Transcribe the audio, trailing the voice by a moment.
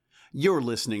You're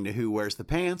listening to Who Wears the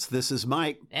Pants. This is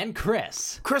Mike. And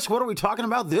Chris. Chris, what are we talking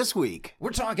about this week?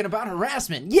 We're talking about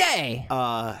harassment. Yay!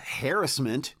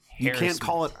 Harassment. You can't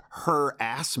call it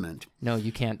harassment. No,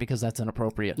 you can't because that's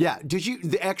inappropriate. Yeah.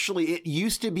 Actually, it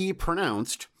used to be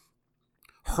pronounced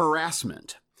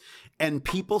harassment. And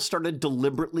people started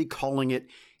deliberately calling it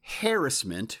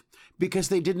harassment because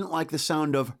they didn't like the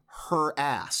sound of her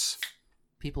ass.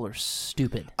 People are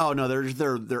stupid. Oh, no,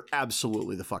 they're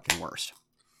absolutely the fucking worst.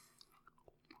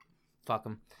 Fuck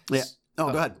them. Yeah.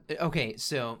 Oh, go ahead. Okay,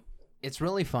 so it's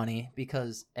really funny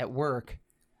because at work,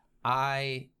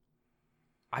 I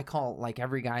call like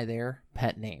every guy there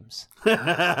pet names.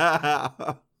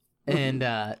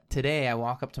 And today I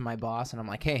walk up to my boss and I'm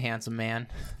like, "Hey, handsome man,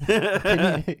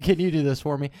 can you do this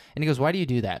for me?" And he goes, "Why do you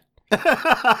do that?"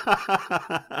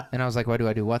 And I was like, "Why do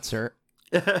I do what, sir?"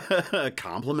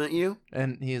 Compliment you?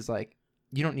 And he's like,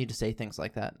 "You don't need to say things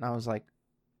like that." And I was like,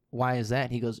 "Why is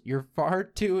that?" He goes, "You're far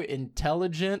too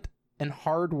intelligent and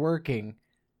hardworking.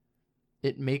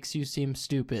 It makes you seem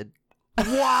stupid."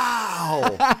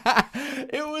 Wow.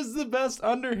 It was the best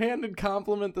underhanded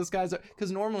compliment this guy's,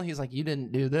 because normally he's like, "You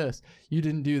didn't do this, you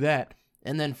didn't do that,"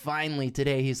 and then finally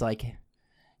today he's like,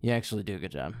 "You actually do a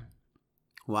good job."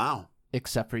 Wow.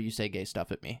 Except for you say gay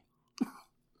stuff at me.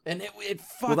 And it Well,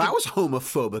 fucking... that was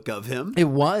homophobic of him. It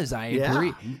was, I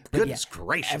agree. Goodness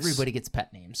gracious. Everybody gets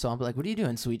pet names, so I'll be like, "What are you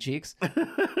doing, sweet cheeks?"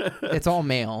 It's all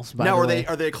males, by now, the are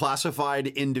way. they classified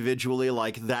individually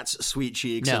like that's sweet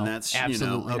cheeks No, and that's,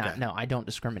 absolutely okay. not. No, I don't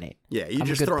discriminate. Yeah, you I'm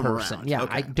just a good throw them person. around. Yeah,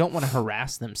 okay. I don't want to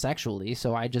harass them sexually,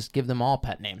 so I just give them all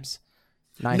pet names.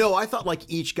 Nice. No, I thought like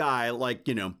each guy, like,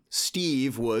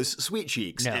 Steve was Sweet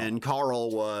Cheeks No. and Carl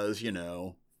was,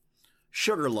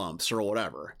 Sugar Lumps or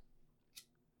whatever.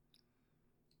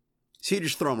 So you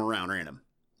just throw them around random.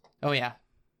 Oh yeah.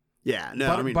 Yeah,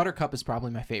 no, Buttercup is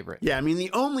probably my favorite. Yeah, I mean the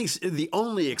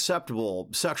only acceptable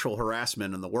sexual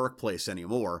harassment in the workplace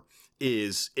anymore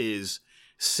is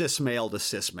cis male to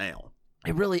cis male.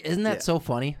 It really isn't that so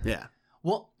funny? Yeah.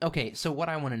 Well, okay, so what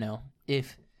I want to know,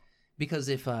 if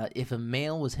a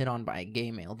male was hit on by a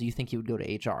gay male, do you think he would go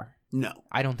to HR? No.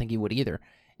 I don't think he would either.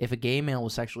 If a gay male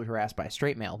was sexually harassed by a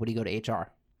straight male, would he go to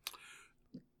HR?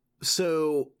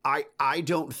 So I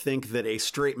don't think that a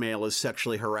straight male is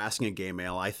sexually harassing a gay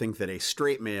male. I think that a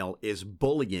straight male is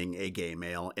bullying a gay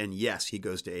male, and yes, he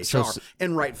goes to HR,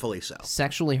 and rightfully so.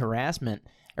 Sexual harassment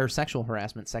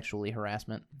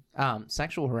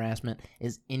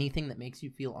is anything that makes you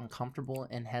feel uncomfortable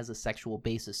and has a sexual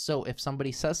basis. So if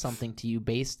somebody says something to you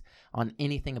based on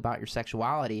anything about your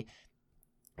sexuality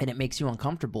and it makes you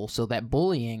uncomfortable, so that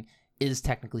bullying is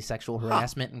technically sexual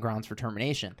harassment and grounds for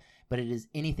termination. But it is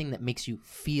anything that makes you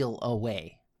feel a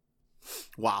way.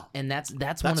 Wow. And that's one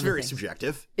of the That's very things.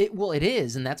 subjective. It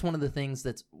is, and that's one of the things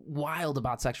that's wild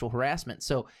about sexual harassment.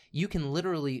 So you can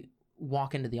literally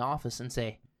walk into the office and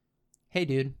say, "Hey,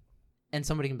 dude," and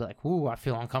somebody can be like, "Ooh, I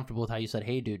feel uncomfortable with how you said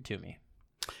 'hey, dude' to me."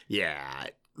 Yeah,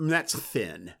 that's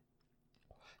thin.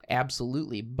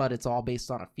 Absolutely, but it's all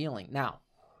based on a feeling. Now,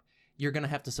 you're going to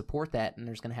have to support that, and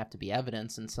there's going to have to be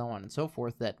evidence and so on and so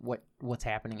forth that what's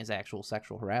happening is actual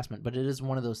sexual harassment. But it is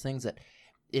one of those things that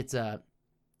it is a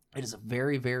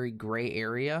very, very gray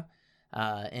area,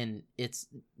 and it's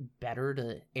better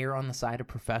to err on the side of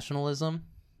professionalism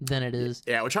than it is.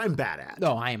 Yeah, which I'm bad at.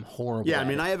 No, I am horrible. Yeah, I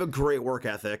mean, it. I have a great work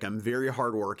ethic. I'm very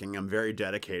hardworking. I'm very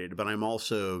dedicated, but I'm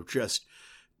also just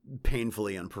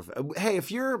painfully unprofessional. Hey,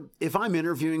 if I'm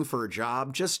interviewing for a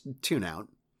job, just tune out.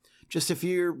 Just if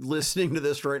you're listening to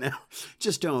this right now,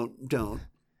 just don't.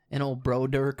 An old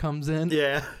broder comes in.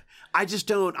 Yeah, I just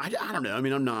don't. I don't know. I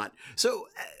mean, I'm not. So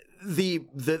the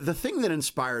thing that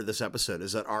inspired this episode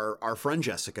is that our friend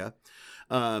Jessica,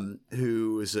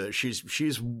 who is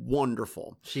she's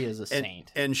wonderful. She is a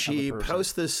saint. And she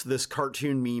posts this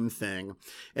cartoon meme thing,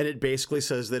 and it basically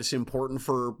says that it's important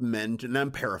for men to, and I'm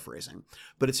paraphrasing,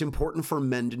 but it's important for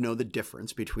men to know the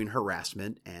difference between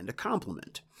harassment and a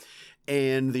compliment.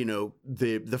 And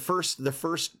the first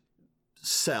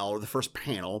cell or the first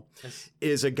panel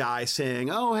is a guy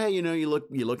saying, "Oh, hey, you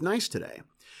look nice today,"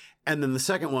 and then the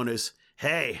second one is,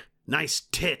 "Hey, nice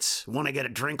tits. Want to get a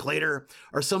drink later?"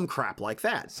 or some crap like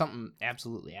that. Something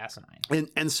absolutely asinine.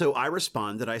 And so I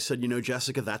responded. I said,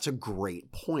 "Jessica, that's a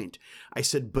great point." I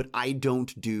said, "But I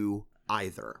don't do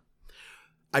either.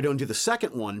 I don't do the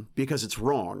second one because it's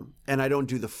wrong, and I don't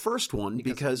do the first one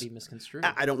because be misconstrued.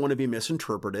 I don't want to be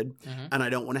misinterpreted, and I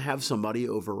don't want to have somebody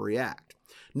overreact."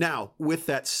 Now, with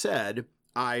that said,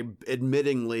 I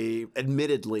admittedly,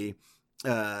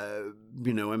 am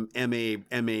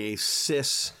a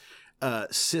cis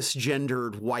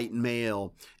cisgendered white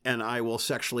male and I will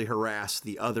sexually harass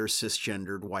the other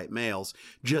cisgendered white males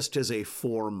just as a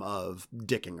form of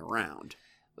dicking around.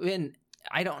 And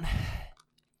I don't...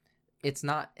 It's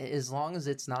not... As long as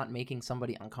it's not making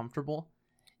somebody uncomfortable,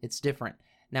 it's different.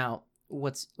 Now,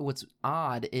 what's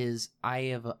odd is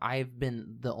I've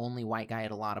been the only white guy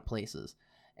at a lot of places.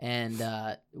 And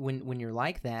when you're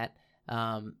like that,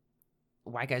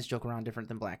 white guys joke around different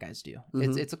than black guys do.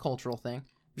 Mm-hmm. It's a cultural thing.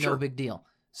 No Sure. big deal.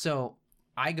 So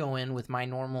I go in with my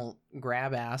normal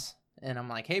grab ass, and I'm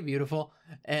like, "Hey, beautiful,"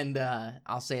 and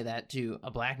I'll say that to a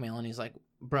black male, and he's like,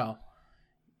 "Bro,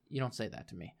 you don't say that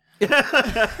to me."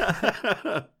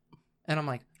 And I'm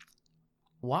like,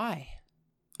 "Why?"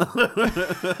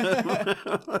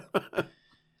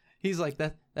 He's like,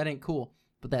 that ain't cool.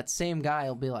 But that same guy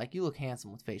will be like, "You look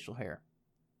handsome with facial hair."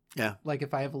 Yeah. Like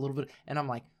if I have a little bit, and I'm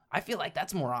like, I feel like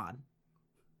that's more odd.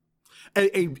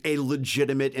 A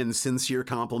legitimate and sincere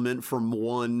compliment from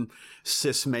one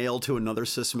cis male to another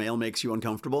cis male makes you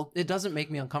uncomfortable? It doesn't make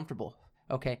me uncomfortable.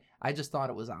 Okay, I just thought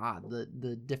it was odd,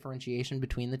 the differentiation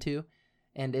between the two,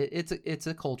 and it's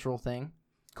a cultural thing,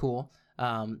 cool.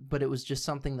 But it was just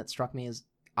something that struck me as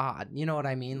odd. You know what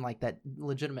I mean? Like that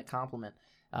legitimate compliment.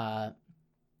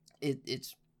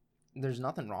 It's there's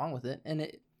nothing wrong with it,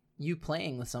 and you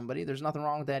playing with somebody, there's nothing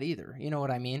wrong with that either. You know what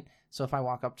I mean? So if I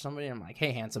walk up to somebody and I'm like,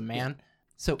 "Hey, handsome man,"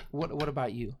 so what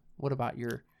about you? What about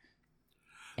your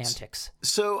antics?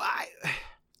 So I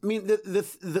mean, the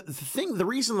thing, the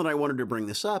reason that I wanted to bring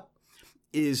this up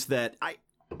is that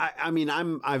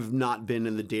I've not been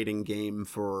in the dating game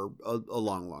for a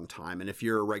long time, and if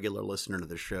you're a regular listener to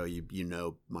the show, you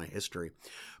know my history,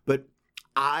 but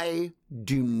I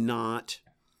do not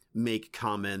make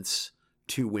comments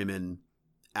to women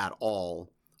at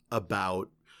all about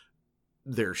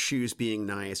their shoes being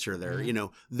nice or their, you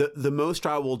know, the most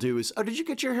I will do is, "Oh, did you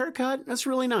get your hair cut? That's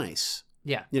really nice."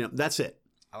 Yeah. You know, that's it.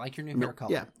 I like your new hair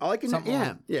color. Yeah. I like it.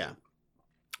 Yeah.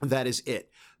 That is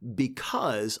it.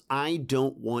 Because I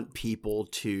don't want people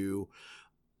to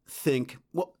think,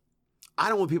 well, I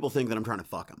don't want people to think that I'm trying to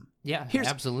fuck them. Yeah,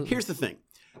 absolutely. Here's the thing.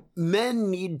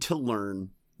 Men need to learn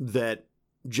that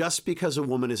just because a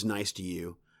woman is nice to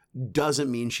you doesn't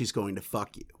mean she's going to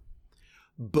fuck you.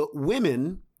 But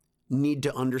women need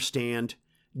to understand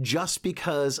just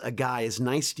because a guy is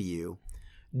nice to you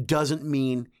doesn't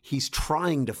mean he's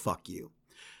trying to fuck you.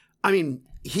 I mean,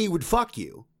 he would fuck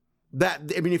you.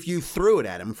 If you threw it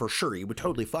at him, for sure, he would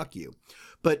totally fuck you.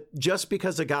 But just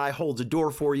because a guy holds a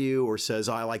door for you or says,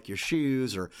 "I like your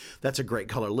shoes," or "That's a great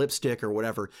color lipstick," or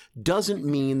whatever, doesn't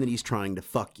mean that he's trying to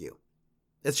fuck you.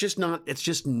 It's just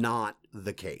not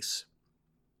the case.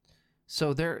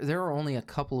 So there are only a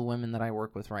couple of women that I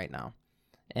work with right now.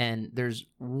 And there's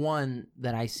one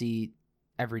that I see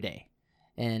every day.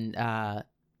 And I'll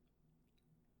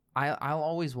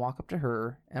always walk up to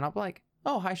her and I'll be like,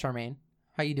 "Oh, hi, Charmaine.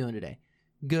 How you doing today?"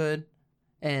 "Good."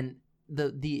 And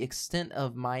the extent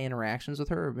of my interactions with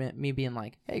her, me being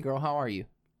like, "Hey, girl, how are you?"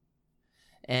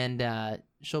 And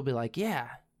she'll be like, "Yeah,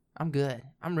 I'm good.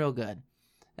 I'm real good."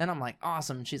 And I'm like,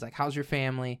 "Awesome." And she's like, "How's your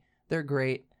family?" "They're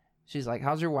great." She's like,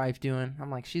 "How's your wife doing?"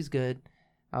 I'm like, "She's good."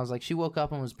 I was like, "She woke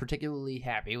up and was particularly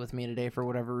happy with me today for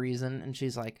whatever reason." And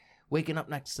she's like, "Waking up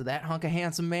next to that hunk of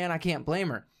handsome man, I can't blame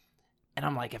her." And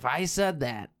I'm like, if I said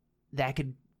that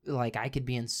could, like, I could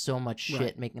be in so much shit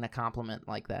Right. making a compliment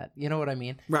like that. You know what I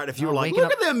mean? Right. If you were like, waking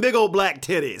 "Look up- at them big old black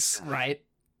titties." Right.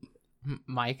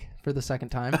 Mike, for the second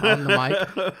time on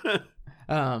the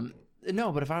mic.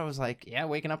 No, but if I was like, "Yeah,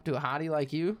 waking up to a hottie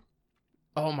like you,"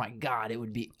 oh my God, it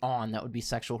would be on. That would be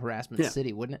sexual harassment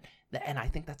city, wouldn't it? And I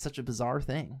think that's such a bizarre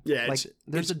thing. Yeah, like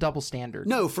there's a double standard.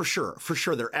 No, for sure.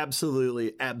 There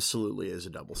absolutely is a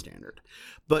double standard.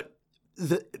 But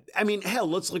hell,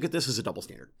 let's look at this as a double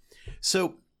standard.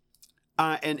 So,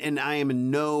 and I am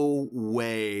in no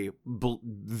way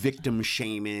victim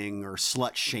shaming or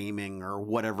slut shaming or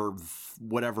whatever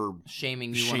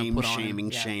Shaming you want to put on him.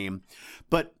 Yeah. shame.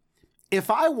 But if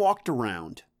I walked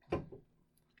around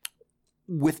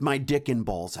with my dick and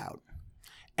balls out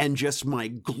and just my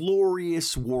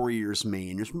glorious warrior's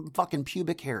mane, there's fucking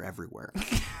pubic hair everywhere.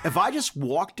 If I just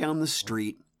walked down the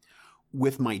street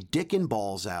with my dick and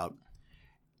balls out,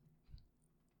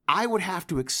 I would have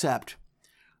to accept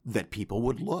that people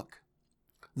would look,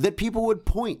 that people would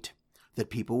point, that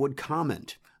people would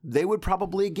comment. They would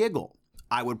probably giggle.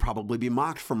 I would probably be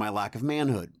mocked for my lack of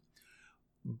manhood.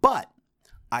 But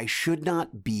I should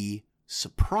not be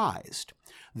surprised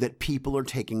that people are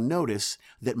taking notice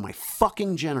that my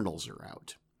fucking genitals are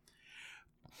out.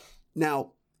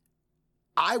 Now,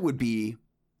 I would be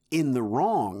in the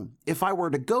wrong if I were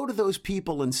to go to those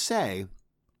people and say,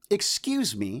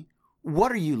 "Excuse me,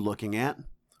 What are you looking at?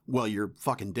 Well, your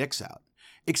fucking dick's out.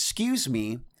 Excuse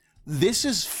me, this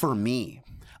is for me.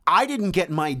 I didn't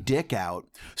get my dick out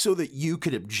so that you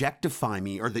could objectify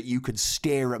me or that you could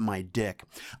stare at my dick.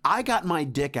 I got my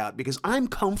dick out because I'm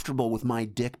comfortable with my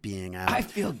dick being out. I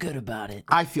feel good about it.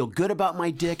 I feel good about my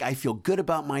dick. I feel good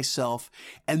about myself.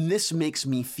 And this makes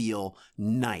me feel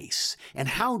nice. And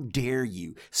how dare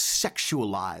you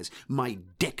sexualize my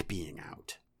dick being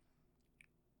out?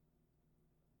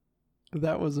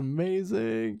 That was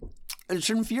amazing. It's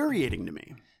infuriating to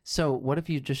me. So what if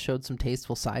you just showed some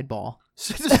tasteful sideball?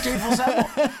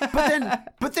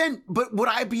 But would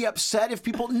I be upset if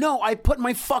people? No, I put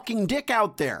my fucking dick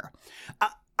out there.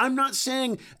 I'm not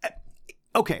saying.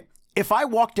 Okay, if I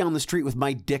walk down the street with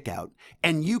my dick out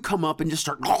and you come up and just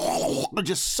start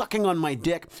just sucking on my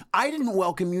dick, I didn't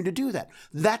welcome you to do that.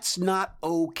 That's not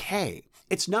okay.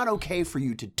 It's not okay for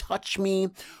you to touch me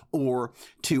or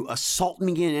to assault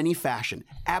me in any fashion.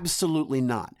 Absolutely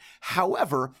not.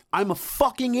 However, I'm a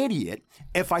fucking idiot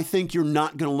if I think you're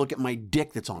not going to look at my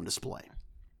dick that's on display.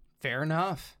 Fair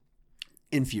enough.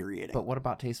 Infuriating. But what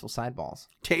about tasteful sideballs?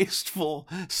 Tasteful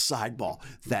sideball.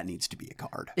 That needs to be a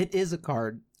card. It is a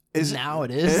card. It is.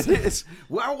 It is.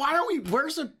 Well, why don't we?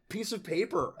 Where's a piece of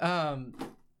paper?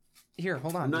 Here,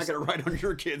 hold on. I'm not going to write on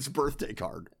your kid's birthday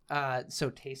card. So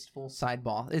tasteful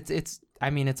sideball. It's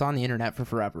on the internet for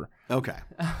forever. Okay.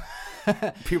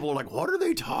 People are like, what are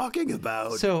they talking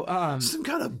about? So, some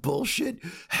kind of bullshit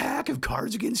hack of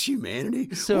Cards Against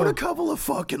Humanity. So, what a couple of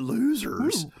fucking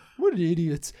losers. What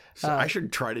idiots. So I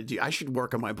should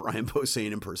work on my Brian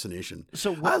Posehn impersonation.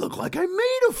 So I look like I'm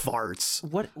made of farts.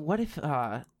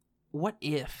 What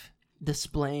if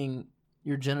displaying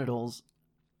your genitals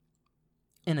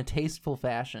in a tasteful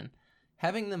fashion,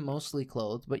 having them mostly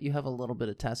clothed, but you have a little bit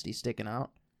of testy sticking out?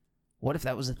 What if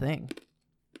that was a thing?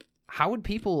 How would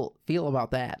people feel about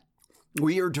that?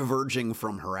 We are diverging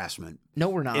from harassment. No,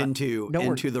 we're not. Into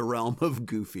the realm of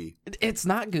goofy. It's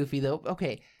not goofy, though.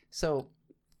 Okay, so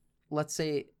let's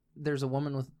say there's a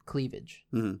woman with cleavage,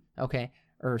 okay,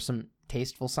 or some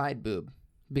tasteful side boob,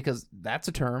 because that's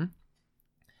a term.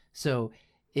 So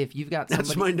if you've got somebody...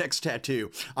 That's my next tattoo.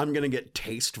 I'm going to get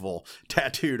tasteful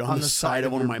tattooed on the side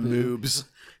of one of my boobs.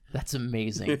 That's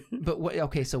amazing. But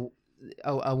okay, so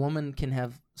a woman can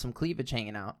have some cleavage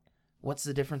hanging out. What's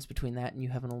the difference between that and you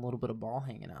having a little bit of ball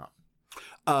hanging out?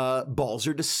 Balls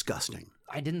are disgusting.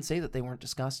 I didn't say that they weren't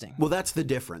disgusting. Well, that's the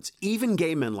difference. Even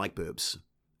gay men like boobs.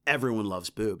 Everyone loves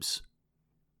boobs.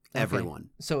 Okay.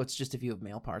 Everyone. So it's just if you have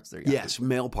male parts, there. Yes,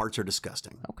 male parts are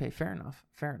disgusting. Okay, fair enough.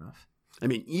 I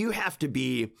mean, you have to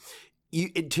be...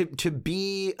 to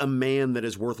be a man that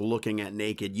is worth looking at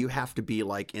naked, you have to be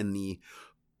like in the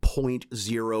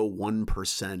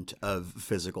 0.01% of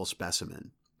physical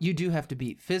specimen. You do have to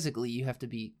be physically. You have to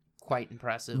be quite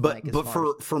impressive. But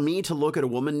for me to look at a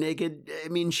woman naked, I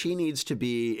mean, she needs to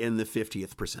be in the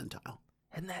 50th percentile.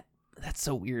 And that's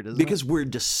so weird, isn't it? Because we're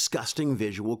disgusting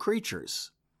visual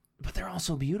creatures. But they're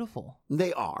also beautiful.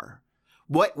 They are.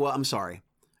 What? Well, I'm sorry.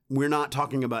 We're not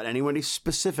talking about anybody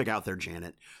specific out there,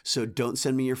 Janet. So don't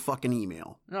send me your fucking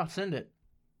email. No, send it.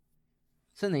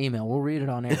 Send the email. We'll read it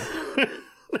on air.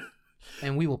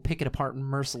 And we will pick it apart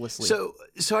mercilessly. So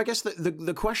I guess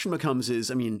the question becomes is,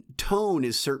 I mean, tone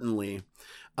is certainly,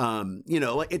 tone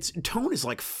is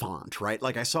like font, right?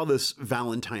 Like I saw this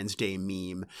Valentine's Day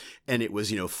meme and it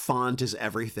was, font is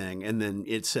everything. And then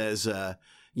it says,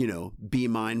 be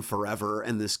mine forever,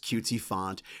 and this cutesy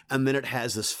font. And then it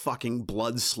has this fucking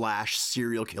blood slash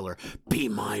serial killer, be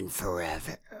mine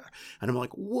forever. And I'm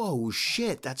like, whoa,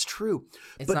 shit, that's true.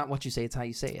 It's not what you say, it's how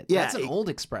you say it. Yeah, that's an old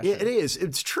expression. It is.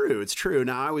 It's true.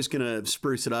 Now, I was going to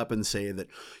spruce it up and say that,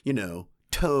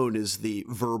 tone is the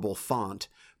verbal font.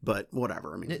 But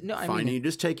whatever. I mean, fine. You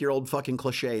just take your old fucking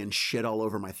cliche and shit all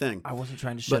over my thing. I wasn't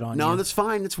trying to shit on you. No, that's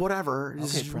fine. It's whatever.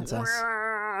 Okay, princess.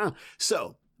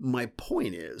 So my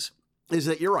point is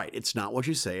that you're right. It's not what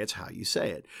you say. It's how you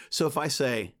say it. So if I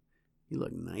say, you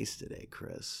look nice today,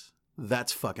 Chris,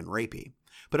 that's fucking rapey.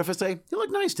 But if I say, you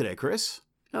look nice today, Chris,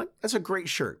 that's a great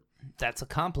shirt. That's a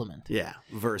compliment. Yeah.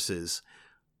 Versus.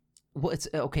 Well, it's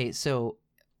okay. So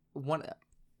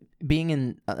being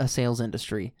in a sales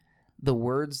industry, the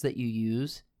words that you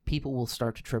use, people will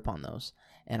start to trip on those.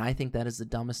 And I think that is the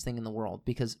dumbest thing in the world,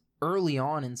 because early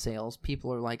on in sales,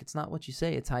 people are like, it's not what you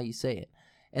say, it's how you say it.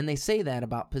 And they say that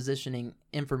about positioning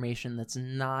information that's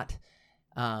not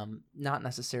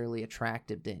necessarily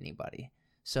attractive to anybody.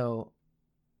 So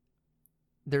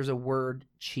there's a word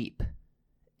cheap,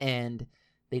 and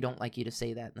they don't like you to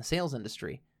say that in the sales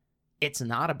industry. It's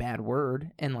not a bad word,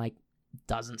 and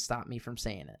doesn't stop me from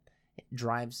saying it. It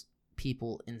drives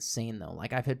people insane, though.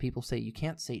 Like, I've had people say, you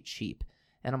can't say cheap.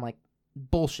 And I'm like,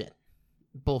 bullshit.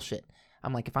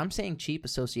 I'm like, if I'm saying cheap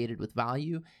associated with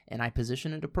value and I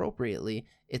position it appropriately,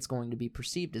 it's going to be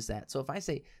perceived as that. So if I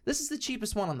say, this is the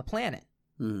cheapest one on the planet,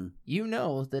 you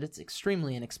know that it's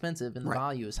extremely inexpensive and the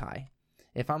value is high.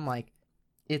 If I'm like,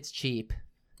 it's cheap.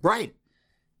 Right.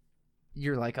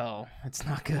 You're like, oh, it's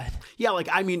not good. Yeah, like,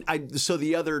 I mean, that's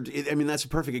a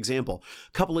perfect example.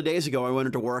 A couple of days ago, I went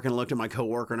into work and looked at my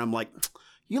coworker and I'm like,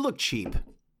 you look cheap.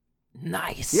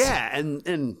 Nice. Yeah,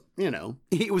 and you know,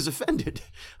 he was offended.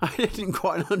 I didn't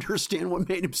quite understand what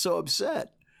made him so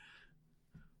upset.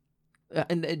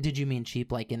 And did you mean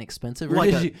cheap like inexpensive, or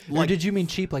did you mean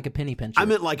cheap like a penny pincher? I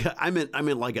meant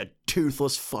like a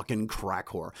toothless fucking crack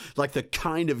whore, like the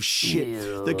kind of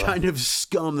shit, the kind of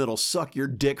scum that'll suck your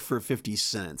dick for 50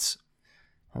 cents.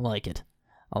 I like it.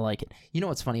 You know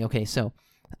what's funny? Okay, so,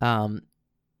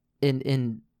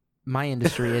 in my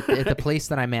industry, at the place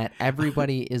that I'm at,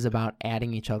 everybody is about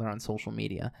adding each other on social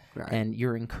media, and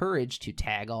you're encouraged to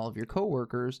tag all of your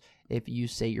coworkers if you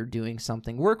say you're doing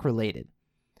something work related.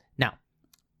 Now,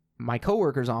 my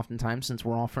coworkers oftentimes, since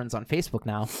we're all friends on Facebook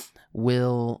now,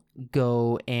 will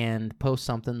go and post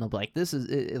something. They'll be like, this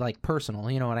is like personal,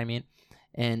 you know what I mean?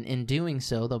 And in doing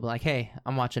so, they'll be like, hey,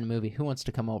 I'm watching a movie. Who wants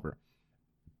to come over?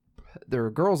 There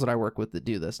are girls that I work with that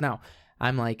do this. Now,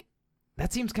 I'm like,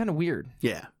 that seems kind of weird.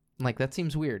 Yeah. Like, that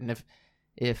seems weird. And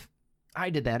if I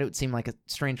did that, it would seem like a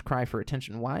strange cry for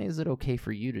attention. Why is it okay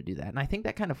for you to do that? And I think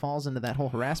that kind of falls into that whole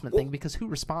harassment thing, because who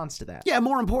responds to that? Yeah,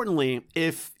 more importantly,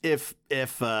 if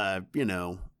you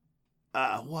know,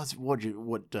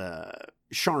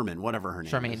 Charmin, whatever her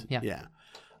name is. Charmaine,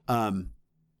 Yeah.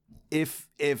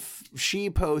 If she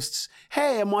posts,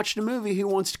 hey, I'm watching a movie, who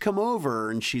wants to come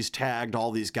over? And she's tagged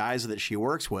all these guys that she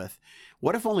works with.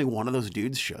 What if only one of those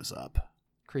dudes shows up?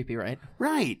 Creepy, right?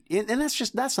 Right. And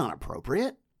that's not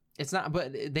appropriate. It's not,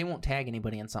 but they won't tag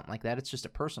anybody in something like that. It's just a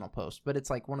personal post. But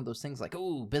it's like one of those things like,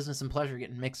 oh, business and pleasure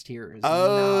getting mixed here.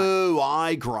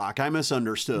 Grok. I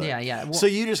misunderstood. Yeah. Well, so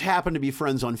you just happen to be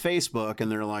friends on Facebook,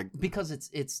 and they're like... Because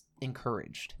it's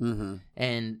encouraged. Mm-hmm.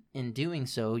 And in doing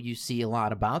so, you see a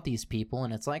lot about these people,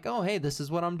 and it's like, oh, hey, this is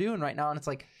what I'm doing right now. And it's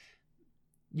like,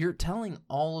 you're telling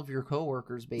all of your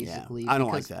coworkers, basically. Yeah, I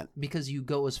don't like that. Because you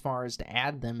go as far as to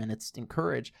add them, and it's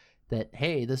encouraged that,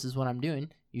 hey, this is what I'm doing.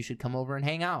 You should come over and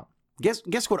hang out.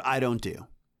 Guess what I don't do?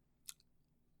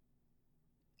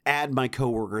 Add my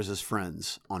coworkers as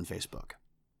friends on Facebook.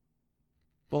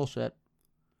 Bullshit.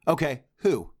 Okay,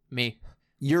 who? Me.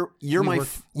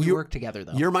 We work together,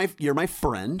 though. You're my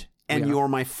friend, and you're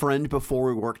my friend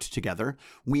before we worked together.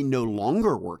 We no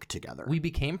longer work together. We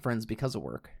became friends because of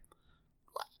work.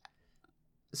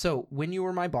 So when you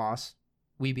were my boss,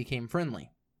 we became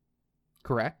friendly.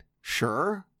 Correct?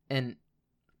 Sure. And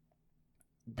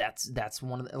that's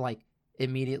one of the, like,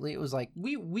 immediately it was like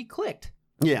we clicked.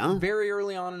 Yeah. Very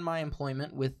early on in my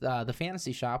employment with the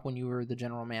fantasy shop, when you were the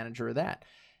general manager of that.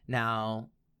 Now,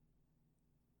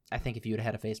 I think if you had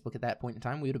had a Facebook at that point in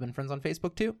time, we would have been friends on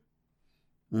Facebook too.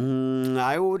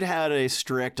 I would have had a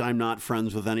strict, I'm not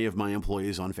friends with any of my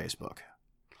employees on Facebook.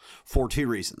 For two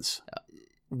reasons.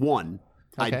 One,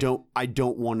 okay. I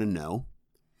don't want to know.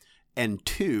 And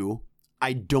two,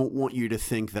 I don't want you to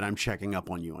think that I'm checking up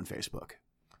on you on Facebook.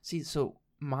 See, so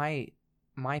my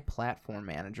platform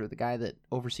manager, the guy that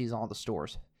oversees all the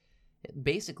stores,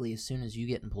 basically as soon as you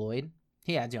get employed,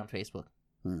 he adds you on Facebook.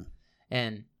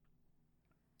 And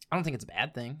I don't think it's a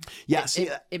bad thing. Yeah,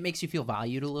 it makes you feel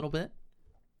valued a little bit,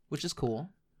 which is cool.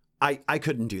 I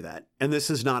couldn't do that. And this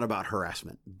is not about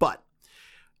harassment. But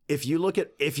if you look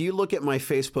at my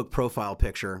Facebook profile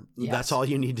picture, that's all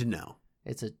you need to know.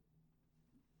 It's a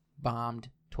bombed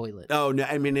toilet. Oh no!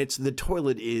 I mean, the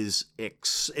toilet is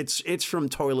it's from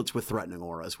Toilets with Threatening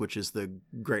Auras, which is the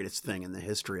greatest thing in the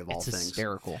history of all things. It's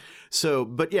hysterical. So,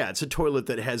 but yeah, it's a toilet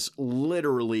that has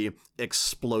literally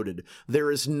exploded.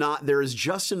 There is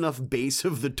just enough base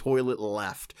of the toilet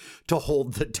left to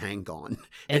hold the tank on,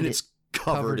 and it's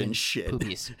covered in shit.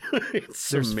 Poopies.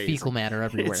 There's amazing. Fecal matter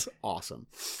everywhere. It's awesome.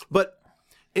 But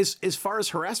as far as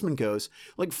harassment goes,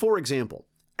 like, for example,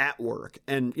 at work,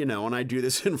 and I do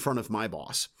this in front of my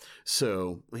boss,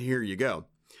 so here you go.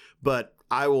 But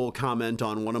I will comment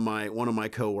on one of my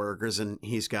coworkers, and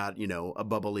he's got a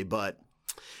bubbly butt,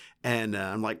 and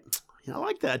I'm like, I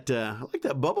like that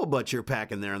bubble butt you're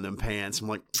packing there in them pants. I'm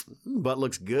like, butt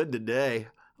looks good today.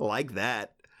 I like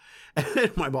that.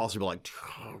 And my boss would be like,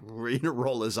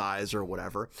 roll his eyes or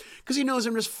whatever, because he knows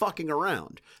I'm just fucking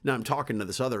around. Now I'm talking to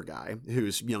this other guy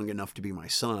who's young enough to be my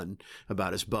son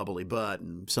about his bubbly butt,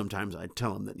 and sometimes I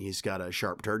tell him that he's got a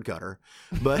sharp turd cutter.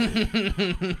 But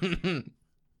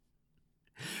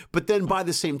But then by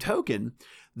the same token,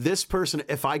 this person,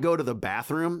 if I go to the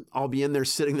bathroom, I'll be in there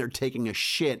sitting there taking a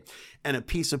shit, and a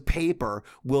piece of paper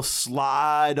will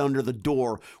slide under the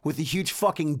door with a huge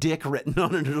fucking dick written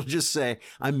on it. It'll just say,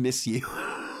 I miss you.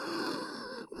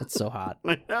 That's so hot.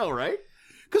 I know, right?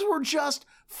 Because we're just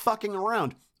fucking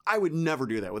around. I would never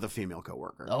do that with a female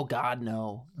coworker. Oh, God,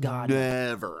 no. God.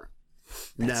 Never.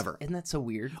 Never. Isn't that so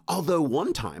weird? Although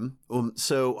one time,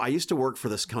 so I used to work for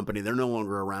this company. They're no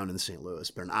longer around in St. Louis,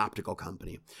 but an optical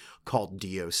company called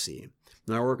DOC.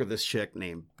 And I work with this chick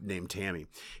named Tammy.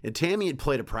 And Tammy had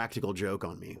played a practical joke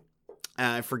on me. And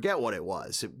I forget what it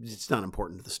was. It's not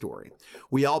important to the story.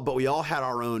 We all had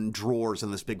our own drawers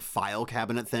in this big file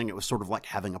cabinet thing. It was sort of like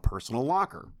having a personal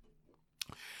locker.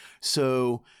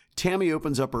 So Tammy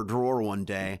opens up her drawer one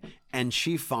day and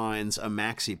she finds a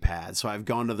maxi pad. So I've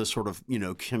gone to the sort of,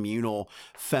 communal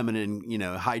feminine,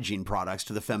 hygiene products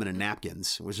to the feminine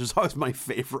napkins, which is always my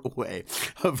favorite way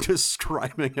of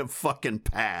describing a fucking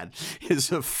pad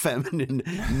is a feminine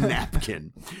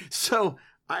napkin. So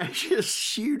I had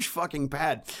this huge fucking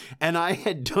pad, and I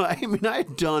had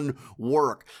done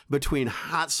work between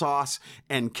hot sauce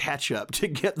and ketchup to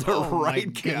get the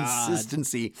right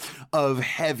consistency of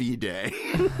heavy day.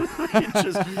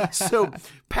 So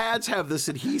pads have this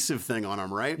adhesive thing on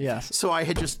them, right? Yes. So I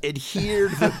had just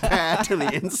adhered the pad to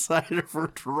the inside of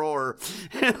her drawer,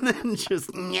 and then just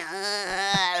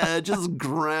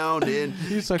ground in.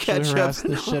 You sexually harassed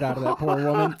the shit out of that poor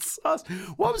woman.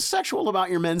 What was sexual about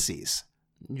your menses?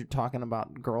 You're talking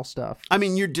about girl stuff. I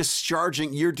mean, you're discharging.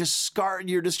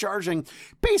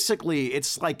 Basically,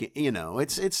 it's like,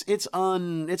 it's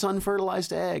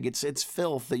unfertilized egg. It's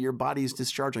filth that your body's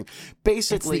discharging.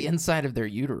 Basically, it's the inside of their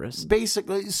uterus.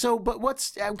 Basically, so, but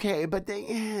what's okay? But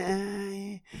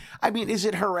I mean, is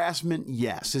it harassment?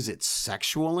 Yes. Is it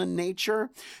sexual in nature?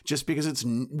 Just because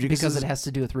because it has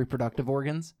to do with reproductive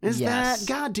organs? Is yes. that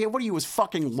goddamn? What are you, a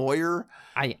fucking lawyer?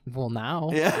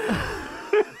 Now. Yeah.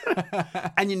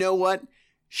 And you know what?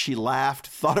 She laughed,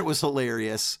 thought it was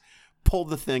hilarious, pulled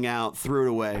the thing out, threw it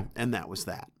away, and that was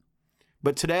that.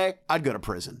 But today, I'd go to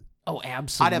prison. Oh,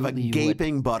 absolutely. I'd have a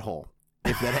gaping butthole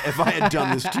if I had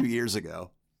done this 2 years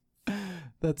ago.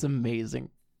 That's amazing.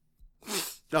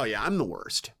 Oh yeah, I'm the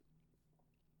worst.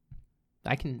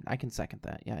 I can second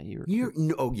that. Yeah,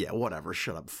 oh yeah, whatever.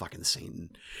 Shut up, fucking Satan.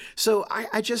 So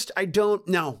I don't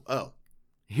know. Oh.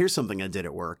 Here's something I did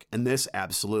at work, and this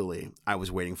absolutely, I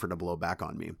was waiting for it to blow back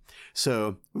on me.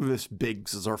 So this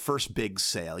is our first big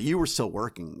sale. You were still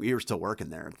working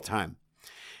there at the time.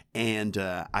 And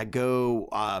I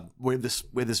go with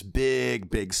this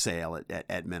big sale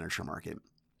at Miniature Market,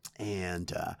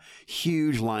 and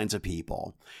huge lines of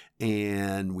people.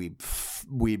 And we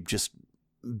just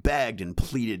begged and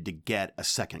pleaded to get a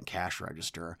second cash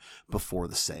register before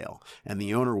the sale, and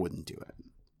the owner wouldn't do it.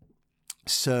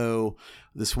 So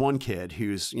this one kid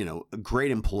who's, a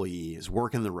great employee is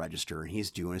working the register, and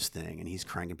he's doing his thing, and he's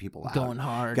cranking people out. Going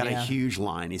hard. Got a huge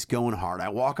line. He's going hard. I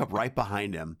walk up right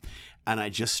behind him, and I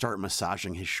just start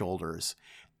massaging his shoulders.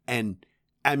 And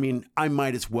I mean, I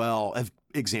might as well have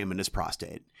examined his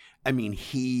prostate. I mean,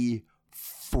 he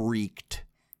freaked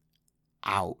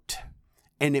out,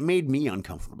 and it made me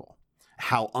uncomfortable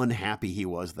how unhappy he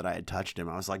was that I had touched him.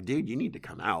 I was like, dude, you need to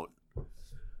come out.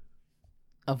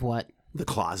 Of what? The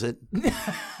closet.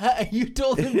 You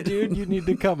told him, dude, you need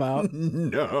to come out.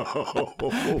 No.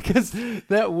 Because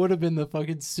that would have been the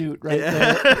fucking suit right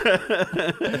there.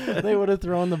 They would have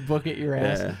thrown the book at your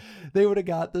ass. Yeah. They would have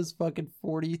got this fucking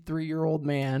 43-year-old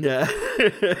man. Yeah.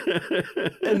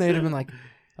 And they'd have been like,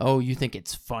 oh, you think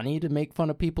it's funny to make fun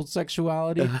of people's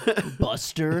sexuality?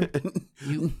 Buster,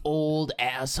 you old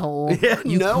asshole. Yeah,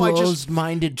 you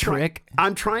closed-minded trick.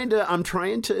 I'm trying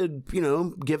to,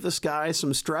 give this guy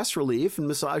some stress relief and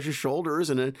massage his shoulders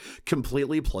in a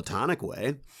completely platonic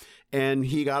way. And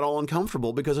he got all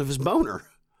uncomfortable because of his boner.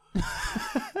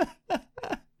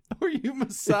 Were you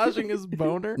massaging his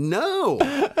boner? No.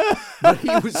 But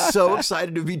he was so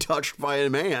excited to be touched by a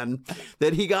man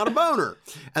that he got a boner.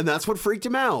 And that's what freaked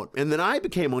him out. And then I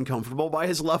became uncomfortable by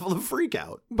his level of freak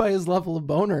out. By his level of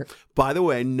boner. By the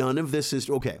way, none of this is...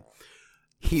 Okay.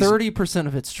 30%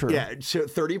 of it's true. Yeah, so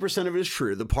 30% of it is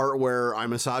true. The part where I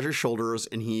massaged his shoulders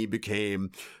and he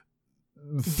became...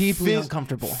 deeply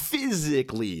uncomfortable.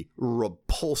 Physically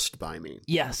repulsed by me.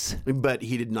 Yes. But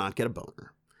he did not get a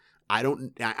boner. I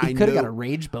could have got a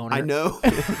rage boner. I know.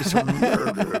 It's a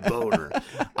murder boner.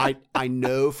 I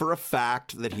know for a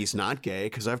fact that he's not gay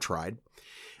because I've tried.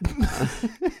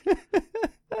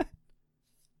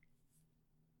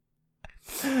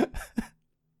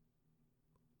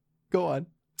 Go on.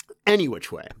 Any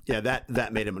which way. Yeah,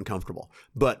 that made him uncomfortable.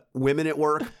 But women at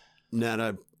work, Not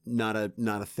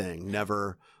a thing.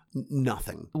 Never.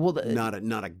 Nothing. Well,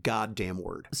 not a goddamn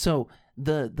word. So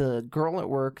the girl at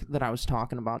work that I was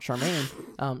talking about,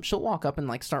 Charmaine, she'll walk up and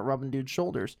like start rubbing dudes'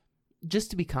 shoulders just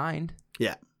to be kind.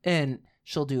 Yeah. And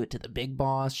she'll do it to the big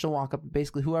boss. She'll walk up and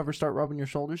basically whoever start rubbing your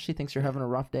shoulders, she thinks you're having a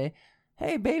rough day.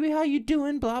 Hey, baby, how you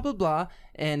doing? Blah, blah, blah.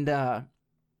 And I'm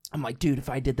like, dude, if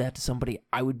I did that to somebody,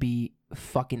 I would be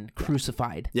fucking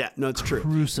crucified. Yeah, no, it's true.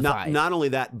 Crucified. Not only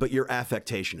that, but your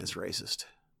affectation is racist.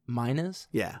 Mine is?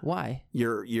 Yeah. Why?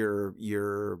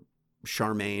 Your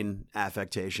Charmaine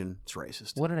affectation, it's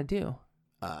racist. What did I do?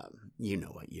 You know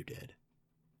what you did.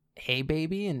 Hey,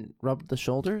 baby, and rub the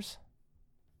shoulders?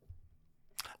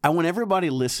 I want everybody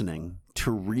listening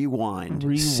to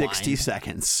rewind 60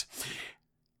 seconds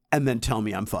and then tell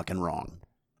me I'm fucking wrong.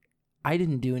 I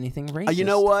didn't do anything racist. You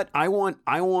know what? I want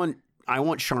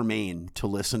Charmaine to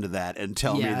listen to that and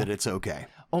tell me that it's okay.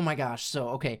 Oh my gosh. So,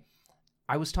 okay.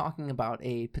 I was talking about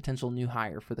a potential new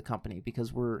hire for the company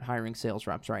because we're hiring sales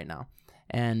reps right now.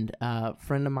 And a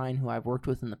friend of mine who I've worked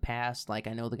with in the past, like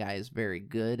I know the guy is very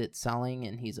good at selling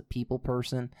and he's a people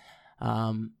person.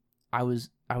 I was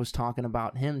talking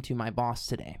about him to my boss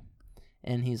today.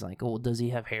 And he's like, "Oh, does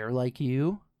he have hair like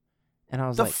you?" And I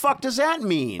was like, "The fuck does that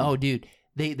mean?" Oh, dude,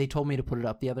 they told me to put it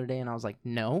up the other day and I was like,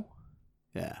 "No."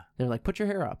 Yeah. They're like, "Put your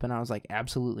hair up." And I was like,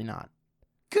 "Absolutely not."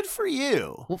 Good for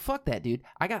you. Well, fuck that, dude.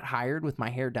 I got hired with my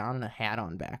hair down and a hat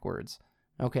on backwards.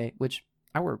 Okay, which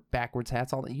I wear backwards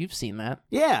hats all that. You've seen that.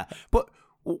 Yeah, but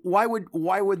why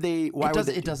would they?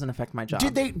 It doesn't affect my job.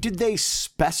 Did they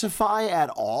specify at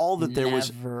all that there was?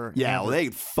 Yeah, never. well, they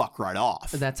fuck right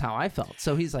off. That's how I felt.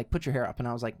 So he's like, "Put your hair up," and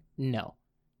I was like, "No,"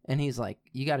 and he's like,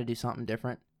 "You got to do something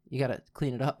different. You got to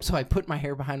clean it up." So I put my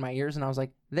hair behind my ears, and I was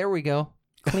like, "There we go,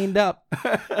 cleaned up."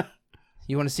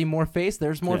 You want to see more face?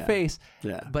 There's more face.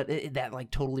 Yeah. But that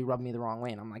like totally rubbed me the wrong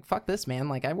way. And I'm like, fuck this, man.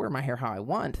 Like, I wear my hair how I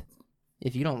want.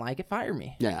 If you don't like it, fire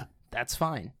me. Yeah. That's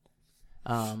fine.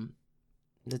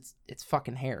 It's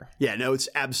fucking hair. Yeah, no, it's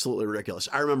absolutely ridiculous.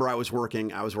 I remember I was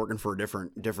working for a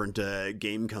different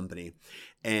game company.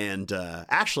 And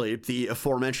actually, the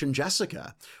aforementioned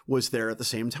Jessica was there at the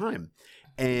same time.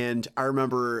 And I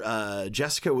remember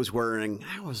Jessica was wearing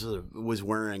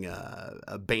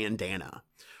a bandana.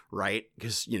 Right?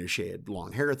 Because, she had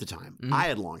long hair at the time. Mm-hmm. I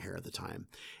had long hair at the time.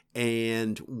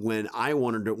 And when I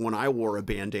wore a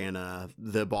bandana,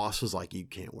 the boss was like, "You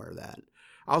can't wear that."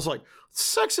 I was like,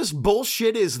 "Sexist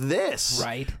bullshit is this?"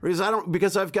 Right.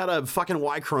 Because I've got a fucking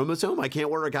Y chromosome, I can't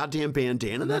wear a goddamn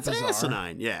bandana. That's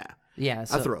asinine. Yeah. Yeah.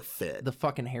 So I threw a fit. The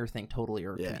fucking hair thing totally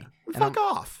irked me. Fuck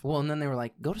off. Well, and then they were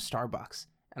like, "Go to Starbucks."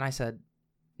 And I said,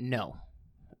 "No."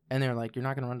 And they were like, "You're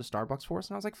not going to run to Starbucks for us?"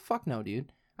 And I was like, "Fuck no,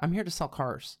 dude. I'm here to sell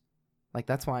cars. Like,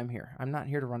 that's why I'm here. I'm not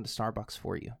here to run to Starbucks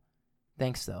for you.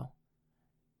 Thanks, though."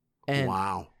 And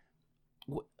wow.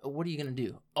 What are you going to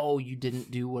do? Oh, you didn't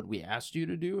do what we asked you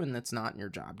to do, and that's not in your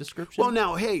job description? Well,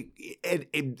 now, hey,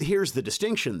 here's the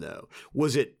distinction, though.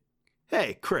 Was it,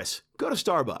 "Hey, Chris, go to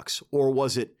Starbucks"? Or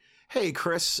was it, "Hey,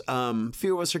 Chris, a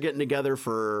few of us are getting together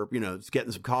for,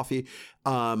 getting some coffee.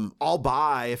 I'll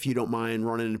buy if you don't mind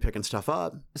running and picking stuff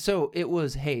up"? So it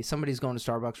was, "Hey, somebody's going to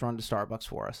Starbucks, run to Starbucks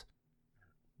for us."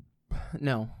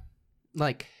 No.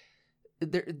 Like,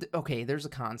 there's a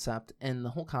concept, and the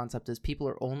whole concept is people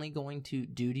are only going to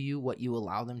do to you what you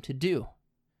allow them to do.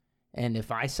 And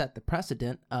if I set the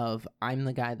precedent of I'm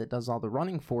the guy that does all the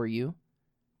running for you,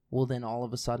 well, then all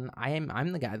of a sudden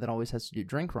I'm the guy that always has to do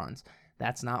drink runs.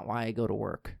 That's not why I go to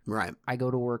work. Right. I go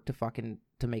to work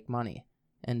to make money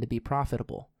and to be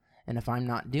profitable. And if I'm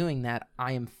not doing that,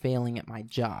 I am failing at my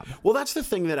job. Well, that's the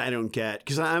thing that I don't get,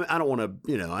 because I don't want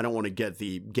to,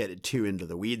 get it too into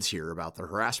the weeds here about the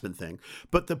harassment thing.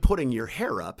 But the putting your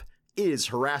hair up is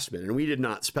harassment, and we did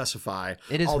not specify.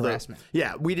 It is harassment.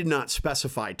 Yeah, we did not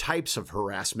specify types of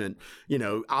harassment.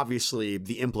 Obviously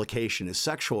the implication is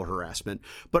sexual harassment,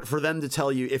 but for them to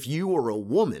tell you if you were a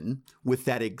woman with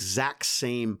that exact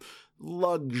same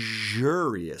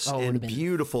luxurious and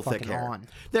beautiful thick hair,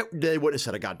 they wouldn't have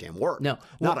said a goddamn word. No,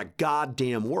 not a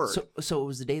goddamn word. So it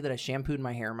was the day that I shampooed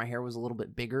my hair. My hair was a little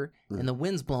bit bigger, and the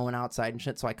wind's blowing outside and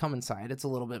shit. So I come inside, it's a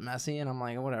little bit messy, and I'm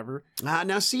like, whatever.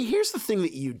 Now see, here's the thing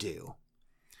that you do.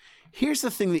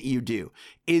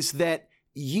 Is that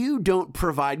you don't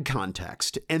provide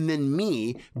context, and then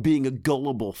me, being a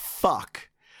gullible fuck,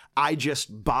 I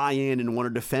just buy in and want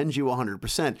to defend you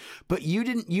 100%, but you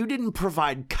didn't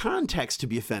provide context to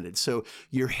be offended. So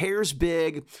your hair's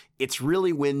big, it's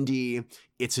really windy,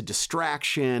 it's a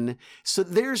distraction. So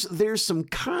there's some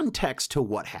context to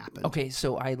what happened. Okay,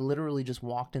 so I literally just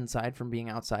walked inside from being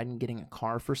outside and getting a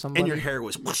car for somebody. And your hair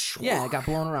was whoosh. Yeah, it got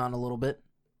blown around a little bit.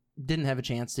 Didn't have a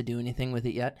chance to do anything with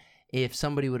it yet. If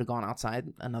somebody would have gone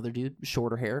outside, another dude,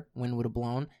 shorter hair, wind would have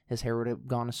blown, his hair would have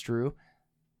gone astrew.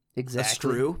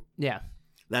 Exactly. Astrew? Yeah.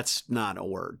 That's not a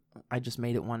word. I just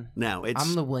made it one. No, it's...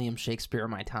 I'm the William Shakespeare of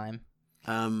my time.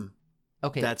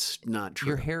 Okay. That's not true.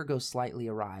 Your hair goes slightly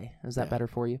awry. Is that better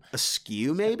for you?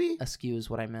 Askew, maybe? Askew is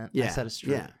what I meant. Yeah. I said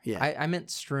astrew. Yeah. I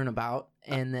meant strewn about,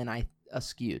 and then I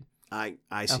askewed. I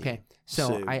see. Okay.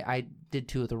 So I did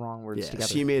two of the wrong words together.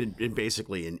 So you made it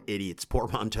basically an idiot's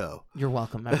portmanteau. You're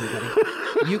welcome, everybody.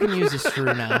 You can use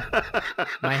astrew now.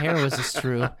 My hair was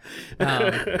astrew.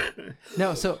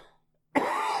 No, so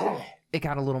it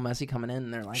got a little messy coming in,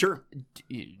 and they're like, sure.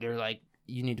 They're like,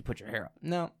 you need to put your hair up.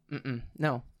 No,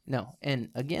 no. And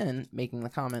again, making the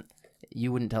comment,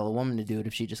 you wouldn't tell a woman to do it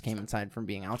if she just came inside from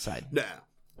being outside. No.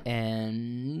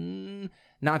 And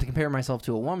not to compare myself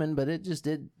to a woman, but it just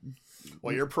did.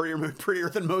 Well, you're prettier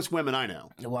than most women I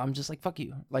know. Well, I'm just like, fuck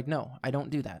you. Like, no, I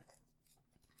don't do that.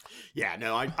 Yeah,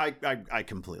 no, I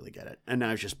completely get it. And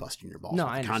I was just busting your balls no,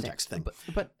 with I the context thing.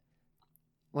 But,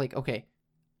 like, okay,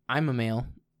 I'm a male.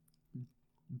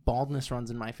 Baldness runs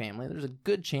in my family. There's a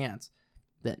good chance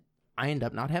that I end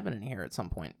up not having any hair at some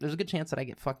point. There's a good chance that I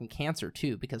get fucking cancer,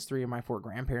 too, because 3 of my 4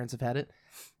 grandparents have had it,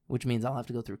 which means I'll have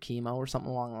to go through chemo or something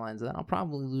along the lines of that. I'll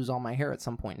probably lose all my hair at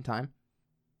some point in time.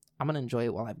 I'm going to enjoy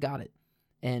it while I've got it.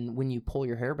 And when you pull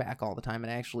your hair back all the time, it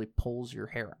actually pulls your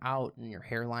hair out and your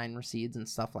hairline recedes and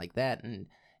stuff like that. And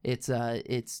it's a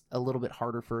little bit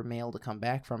harder for a male to come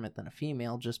back from it than a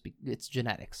female, it's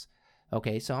genetics.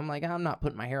 Okay, so I'm like, I'm not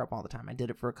putting my hair up all the time. I did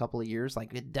it for a couple of years.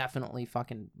 Like, it definitely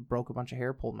fucking broke a bunch of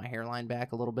hair, pulled my hairline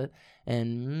back a little bit,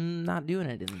 and not doing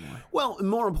it anymore. Well,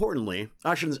 more importantly,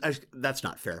 that's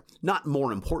not fair. Not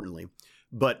more importantly,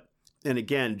 but, and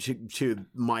again, to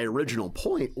my original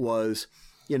point was,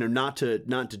 not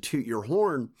to toot your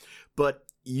horn, but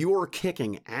you're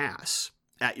kicking ass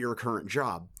at your current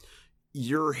job.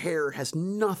 Your hair has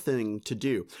nothing to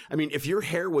do. I mean, if your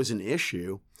hair was an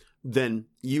issue, then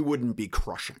you wouldn't be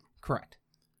crushing. Correct.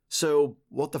 So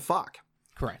what the fuck?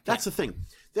 Correct. That's the thing.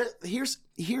 Here's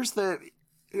the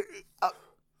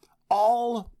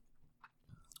all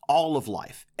of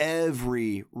life,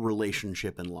 every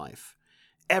relationship in life,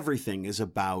 everything is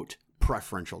about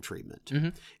preferential treatment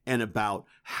and about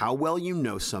how well you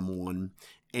know someone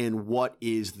and what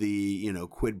is the,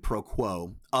 quid pro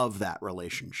quo of that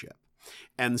relationship.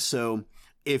 And so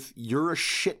if you're a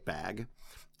shitbag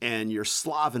and you're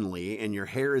slovenly and your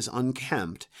hair is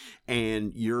unkempt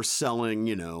and you're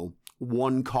selling,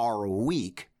 1 car a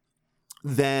week,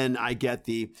 then I get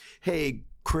hey,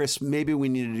 Chris, maybe we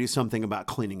need to do something about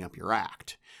cleaning up your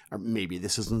act. Or maybe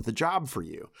this isn't the job for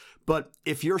you. But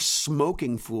if you're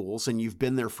smoking fools and you've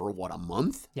been there for, a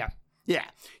month? Yeah. Yeah.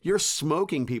 You're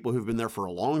smoking people who've been there for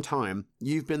a long time.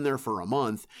 You've been there for a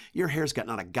month. Your hair's got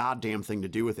not a goddamn thing to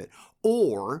do with it.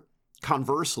 Or,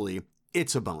 conversely,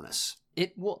 it's a bonus.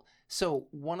 So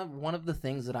one of the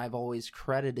things that I've always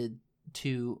credited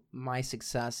to my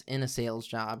success in a sales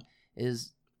job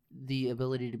is the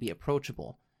ability to be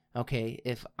approachable. Okay,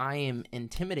 if I am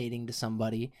intimidating to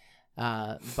somebody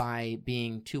by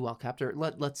being too well kept, or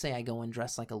let's say I go and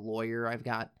dress like a lawyer, I've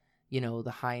got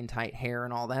the high and tight hair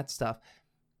and all that stuff.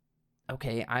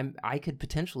 Okay, I could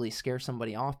potentially scare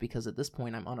somebody off because at this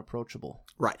point I'm unapproachable.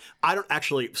 Right. I don't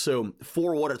actually, so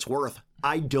for what it's worth,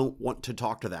 I don't want to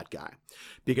talk to that guy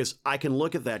because I can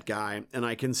look at that guy and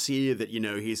I can see that,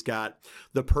 he's got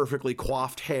the perfectly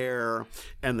coiffed hair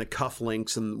and the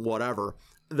cufflinks and whatever.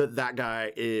 That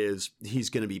guy he's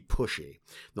going to be pushy.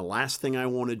 The last thing I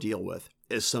want to deal with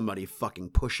is somebody fucking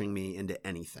pushing me into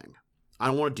anything. I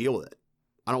don't want to deal with it.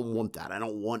 I don't want that. I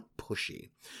don't want pushy.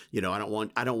 I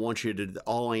don't want you to,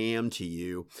 all I am to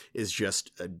you is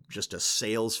just a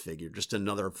sales figure, just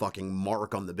another fucking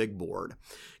mark on the big board.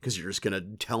 Cause you're just going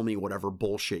to tell me whatever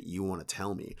bullshit you want to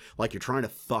tell me. Like you're trying to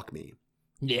fuck me.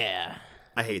 Yeah.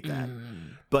 I hate that.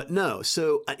 But no,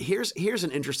 so here's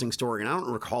an interesting story, and I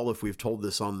don't recall if we've told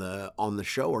this on the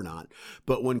show or not.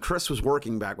 But when Chris was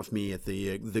working back with me at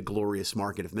the glorious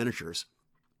Market of Miniatures,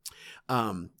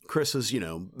 Chris is,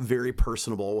 very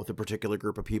personable with a particular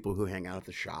group of people who hang out at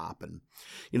the shop, and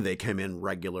they come in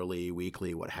regularly,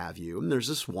 weekly, what have you. And there's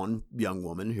this one young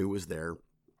woman who was there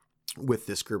with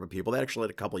this group of people. They actually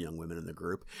had a couple young women in the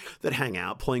group that hang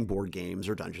out playing board games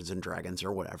or Dungeons and Dragons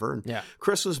or whatever. And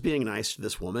Chris was being nice to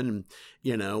this woman,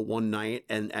 and, one night,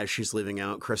 and as she's leaving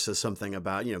out, Chris says something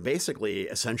about, basically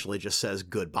essentially just says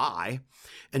goodbye.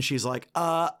 And she's like,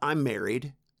 I'm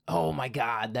married. Oh my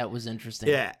God, that was interesting.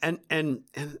 Yeah. And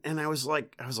I was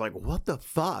like, what the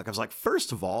fuck? I was like,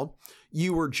 first of all,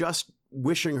 you were just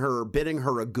bidding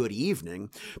her a good evening.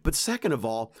 But second of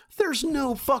all, there's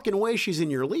no fucking way she's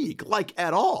in your league, like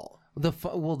at all. The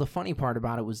funny part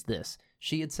about it was this.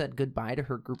 She had said goodbye to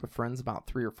her group of friends about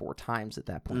 3 or 4 times at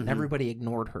that point. Mhm. Everybody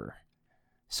ignored her.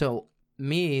 So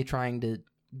me trying to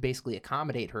basically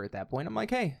accommodate her at that point, I'm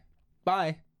like, hey,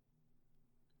 bye.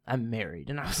 I'm married.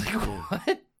 And I was like,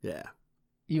 what? Yeah.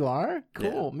 You are?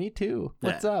 Cool. Me too.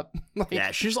 What's up? Like,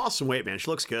 Yeah, she's lost some weight, man. She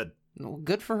looks good.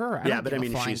 good for her. But I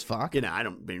mean, she's fuck. I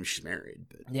don't mean she's married.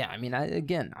 But Yeah, I mean, I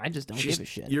just don't give a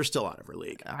shit. You're still out of her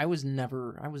league. I was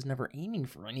never aiming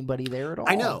for anybody there at all.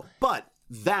 I know, but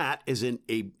that is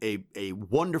a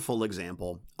wonderful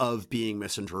example of being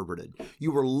misinterpreted.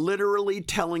 You were literally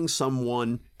telling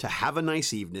someone to have a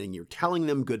nice evening. You're telling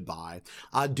them goodbye,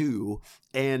 adieu,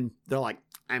 and they're like,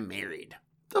 "I'm married."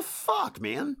 The fuck,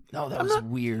 man? No, that was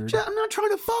weird. I'm not trying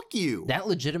to fuck you. That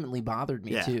legitimately bothered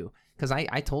me too. Because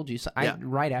I told you, so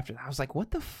right after that, I was like,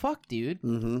 what the fuck, dude?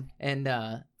 Mm-hmm.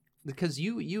 And because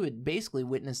you had basically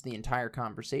witnessed the entire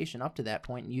conversation up to that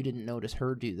point, and you didn't notice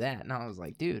her do that. And I was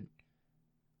like, dude,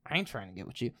 I ain't trying to get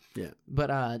with you. Yeah.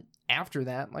 But after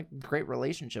that, like, great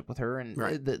relationship with her. And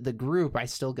Right. the group I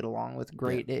still get along with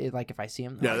great. Like, if I see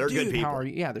them, Yeah, they're dude, good people. How are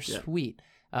you? Yeah, they're sweet.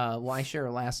 Well, I share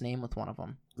a last name with one of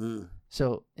them. Mm.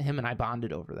 So him and I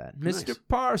bonded over that. Nice. Mr.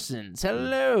 Parsons,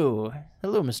 hello.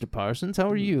 Hello, Mr. Parsons. How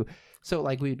are you? So,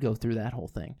 like, we'd go through that whole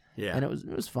thing. Yeah. And it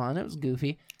was fun. It was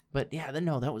goofy. But, yeah,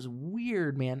 that was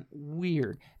weird, man.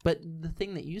 Weird. But the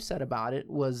thing that you said about it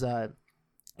was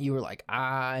you were like,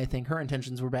 I think her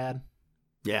intentions were bad.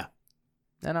 Yeah.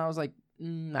 And I was like,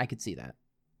 I could see that.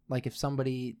 Like, if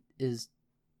somebody is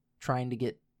trying to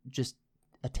get just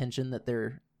attention that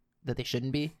they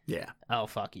shouldn't be. Yeah. Oh,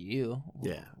 fuck you.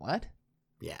 Yeah. What?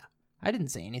 Yeah. I didn't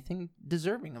say anything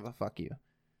deserving of a fuck you.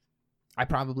 I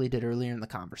probably did earlier in the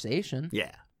conversation.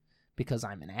 Yeah. Because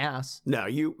I'm an ass. No,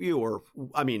 you are,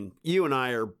 I mean, you and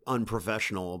I are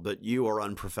unprofessional, but you are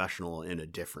unprofessional in a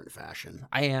different fashion.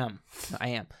 I am.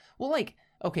 Well, like,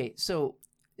 okay, so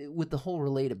with the whole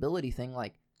relatability thing,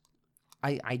 like,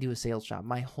 I do a sales job.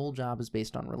 My whole job is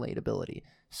based on relatability.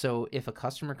 So if a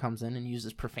customer comes in and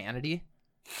uses profanity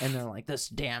and they're like, this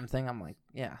damn thing, I'm like,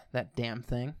 yeah, that damn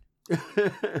thing.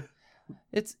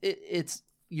 It's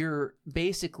you're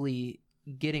basically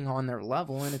getting on their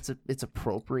level, and it's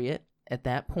appropriate at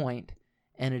that point,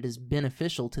 and it is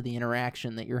beneficial to the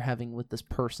interaction that you're having with this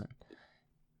person.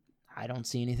 I don't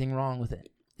see anything wrong with it.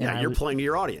 Yeah, you're playing to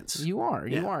your audience. You are,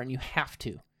 and you have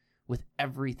to with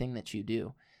everything that you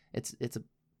do. It's a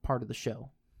part of the show.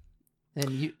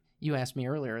 And you asked me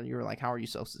earlier, you were like, how are you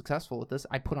so successful with this?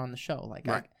 I put on the show. Like,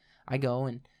 right. I go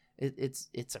and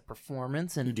it's a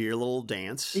performance, and you do your little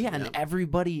dance. Yeah, and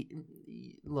everybody,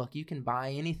 look, you can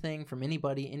buy anything from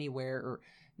anybody, anywhere, or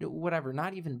whatever.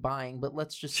 Not even buying, but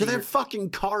let's just say they're fucking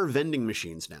car vending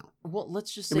machines now. Well,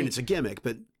 let's just say, I mean, it's a gimmick,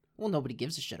 but well, nobody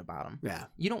gives a shit about them. Yeah,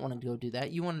 you don't want to go do that.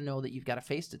 You want to know that you've got a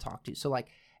face to talk to. So, like,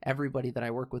 everybody that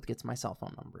I work with gets my cell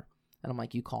phone number, and I'm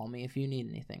like, you call me if you need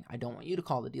anything. I don't want you to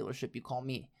call the dealership. You call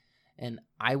me. And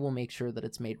I will make sure that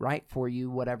it's made right for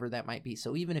you, whatever that might be.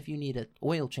 So even if you need an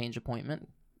oil change appointment,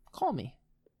 call me,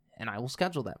 and I will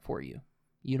schedule that for you.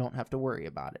 You don't have to worry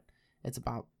about it. It's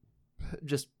about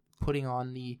just putting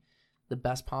on the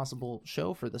best possible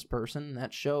show for this person. And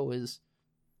that show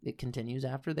it continues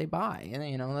after they buy.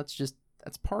 And,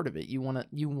 that's part of it. You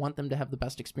want them to have the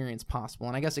best experience possible.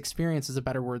 And I guess experience is a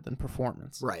better word than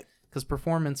performance. Right. Because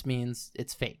performance means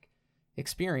it's fake.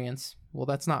 Experience, well,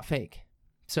 that's not fake.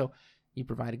 So you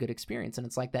provide a good experience, and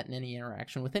it's like that in any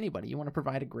interaction with anybody. You want to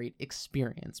provide a great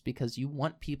experience because you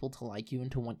want people to like you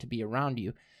and to want to be around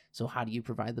you. So how do you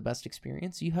provide the best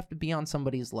experience? You have to be on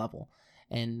somebody's level.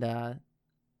 And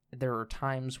there are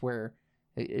times where,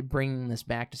 bringing this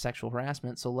back to sexual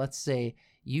harassment, so let's say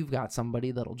you've got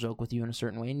somebody that'll joke with you in a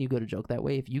certain way, and you go to joke that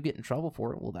way. If you get in trouble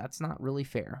for it, well, that's not really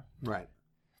fair. Right.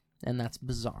 And that's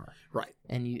bizarre. Right.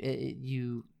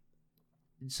 And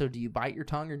so do you bite your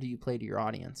tongue or do you play to your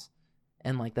audience?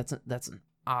 And like that's an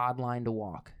odd line to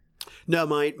walk. No,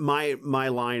 my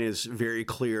line is very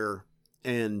clear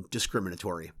and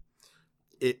discriminatory.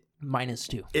 Mine is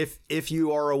too. If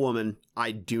you are a woman,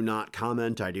 I do not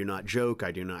comment, I do not joke,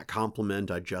 I do not compliment,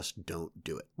 I just don't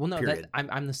do it. Well, no, period.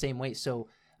 I'm the same way. So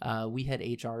we had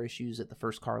HR issues at the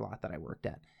first car lot that I worked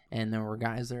at. And there were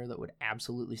guys there that would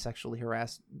absolutely sexually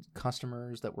harass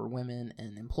customers that were women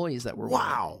and employees that were women.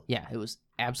 Wow. Yeah, it was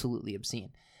absolutely obscene.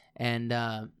 And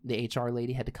the HR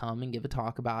lady had to come and give a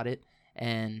talk about it.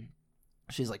 And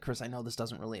she's like, Chris, I know this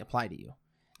doesn't really apply to you.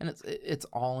 And it's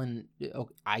all in,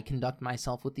 I conduct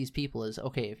myself with these people as,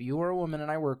 okay, if you are a woman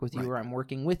and I work with you, right, or I'm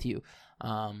working with you,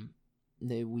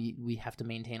 we have to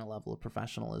maintain a level of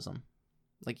professionalism.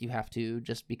 Like, you have to,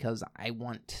 just because I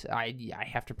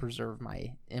have to preserve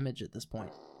my image at this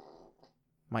point.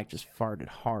 Mike just farted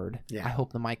hard. Yeah. I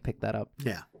hope the mic picked that up.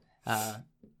 Yeah.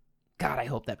 God, I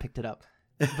hope that picked it up.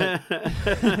 But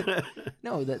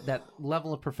no, that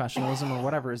level of professionalism or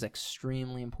whatever is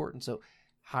extremely important. So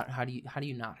how do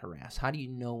you not harass? How do you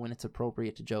know when it's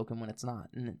appropriate to joke and when it's not?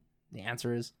 And the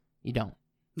answer is you don't.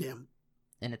 Yeah.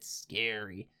 And it's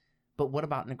scary. But what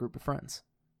about in a group of friends?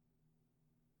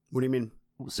 What do you mean?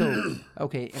 So,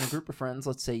 okay, in a group of friends,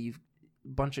 let's say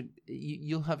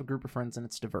you'll have a group of friends and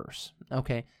it's diverse.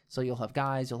 Okay, so you'll have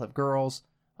guys, you'll have girls,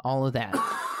 all of that.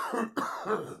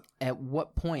 At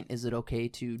what point is it okay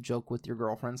to joke with your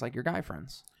girlfriends like your guy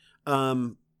friends?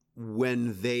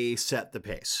 When they set the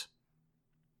pace.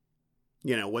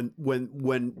 You know,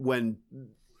 when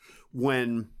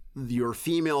your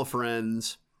female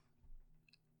friends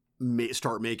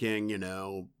start making, you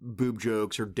know, boob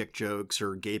jokes or dick jokes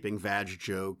or gaping vag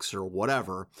jokes or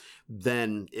whatever,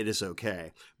 then it is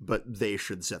okay. But they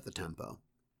should set the tempo.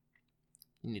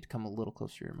 You need to come a little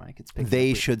closer to your mic. It's picking They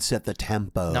up. should set the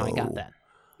tempo. No, I got that.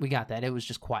 We got that. It was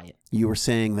just quiet. You were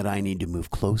saying that I need to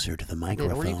move closer to the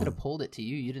microphone. Or you could have pulled it to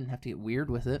you. You didn't have to get weird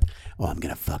with it. Well, I'm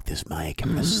going to fuck this mic.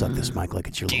 I'm going to suck this mic like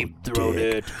it's your Deep little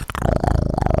dick.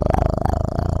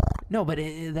 No, but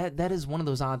that is one of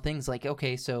those odd things. Like,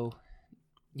 okay, so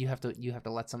you have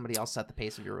to let somebody else set the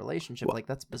pace of your relationship. Well, like,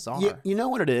 that's bizarre. Yeah, you know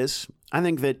what it is? I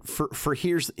think that for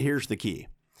here's the key,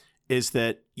 is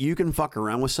that you can fuck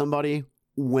around with somebody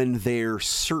when they're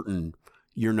certain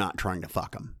you're not trying to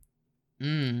fuck them.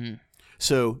 Mm-hmm.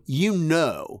 So you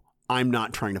know I'm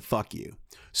not trying to fuck you.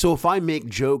 So if I make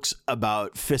jokes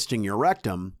about fisting your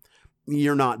rectum,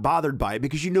 you're not bothered by it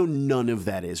because you know none of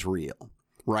that is real,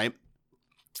 right?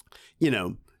 You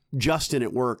know, Justin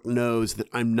at work knows that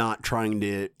I'm not trying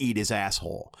to eat his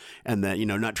asshole and that, you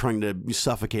know, not trying to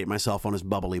suffocate myself on his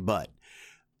bubbly butt.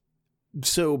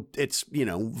 So it's, you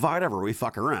know, whatever, we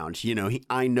fuck around. You know,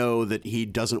 I know that he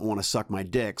doesn't want to suck my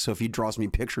dick. So if he draws me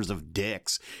pictures of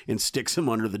dicks and sticks them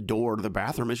under the door to the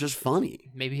bathroom, it's just funny.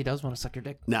 Maybe he does want to suck your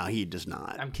dick. No, he does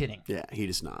not. I'm kidding. Yeah, he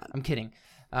does not. I'm kidding.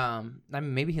 I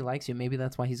mean, maybe he likes you. Maybe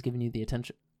that's why he's giving you the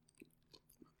attention.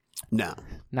 No,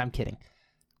 I'm kidding.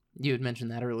 You had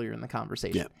mentioned that earlier in the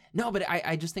conversation. Yeah. No, but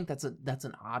I just think that's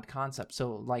an odd concept.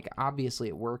 So, like, obviously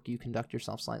at work you conduct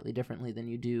yourself slightly differently than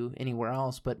you do anywhere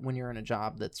else. But when you're in a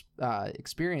job that's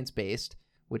experience based,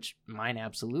 which mine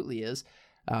absolutely is,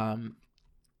 I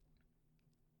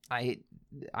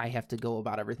have to go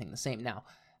about everything the same. Now,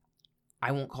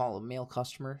 I won't call a male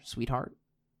customer sweetheart.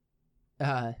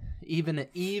 Even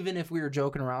if we were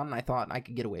joking around and I thought I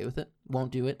could get away with it,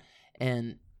 won't do it.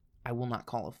 And I will not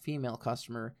call a female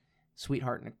customer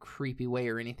sweetheart in a creepy way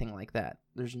or anything like that.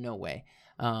 There's no way.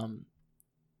 I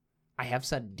have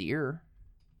said dear,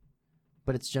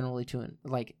 but it's generally to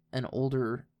an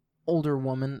older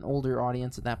woman, older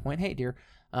audience at that point. Hey, dear,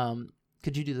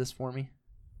 could you do this for me?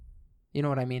 You know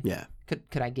what I mean? Yeah.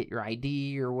 Could I get your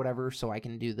ID or whatever so I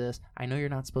can do this? I know you're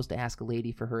not supposed to ask a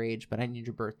lady for her age, but I need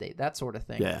your birthday. That sort of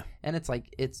thing. Yeah. And it's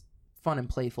like, it's fun and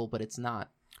playful, but it's not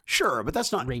Sure, but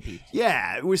that's not rapey.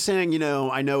 Yeah, we're saying, you know,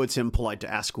 I know it's impolite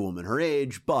to ask a woman her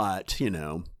age, but, you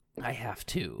know. I have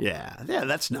to. Yeah,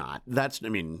 I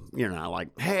mean, you're not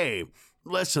like, hey,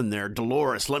 listen there,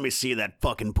 Dolores, let me see that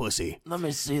fucking pussy. Let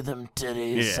me see them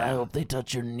titties. Yeah. I hope they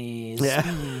touch your knees.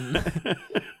 Yeah.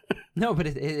 No, but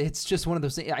it's just one of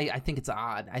those things. I think it's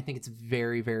odd. I think it's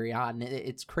very, very odd. And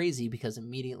it's crazy because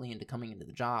immediately into coming into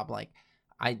the job, like,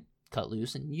 I cut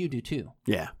loose and you do too.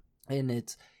 Yeah. And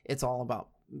it's all about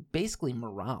basically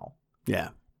morale. Yeah.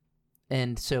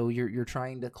 And so you're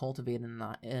trying to cultivate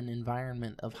an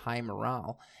environment of high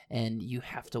morale, and you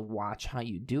have to watch how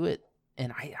you do it.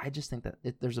 And I just think that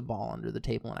there's a ball under the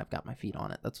table, and I've got my feet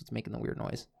on it. That's what's making the weird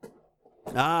noise.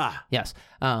 Ah. Yes.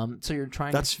 So you're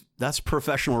trying. That's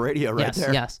professional radio right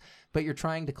there. Yes. But you're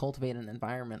trying to cultivate an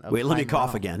environment of. Wait, let me high morale.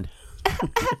 cough again.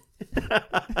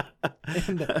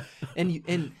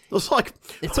 and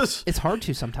it's hard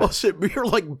to sometimes. You're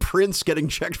like Prince getting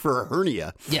checked for a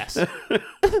hernia. Yes.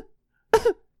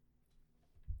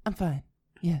 I'm fine.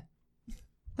 Yeah.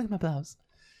 Look at my blouse.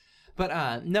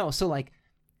 But no, so like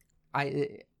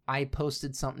I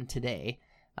posted something today,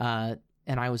 and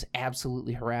I was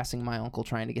absolutely harassing my uncle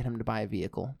trying to get him to buy a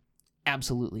vehicle.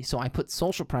 Absolutely. So I put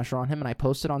social pressure on him, and I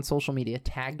posted on social media,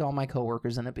 tagged all my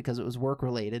coworkers in it because it was work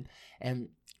related, and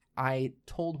I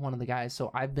told one of the guys,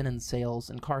 so I've been in sales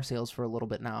and car sales for a little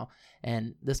bit now,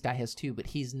 and this guy has too, but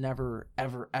he's never,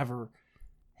 ever, ever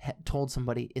told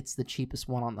somebody it's the cheapest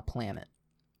one on the planet.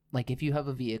 Like, if you have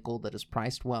a vehicle that is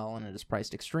priced well, and it is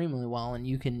priced extremely well, and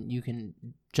you can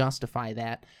justify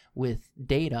that with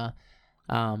data,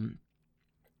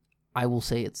 I will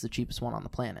say it's the cheapest one on the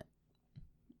planet.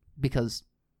 Because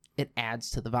it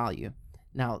adds to the value.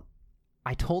 Now,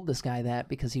 I told this guy that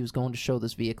because he was going to show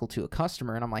this vehicle to a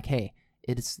customer, and I'm like, hey,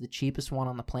 it's the cheapest one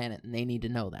on the planet, and they need to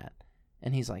know that.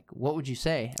 And he's like, what would you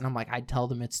say? And I'm like, I'd tell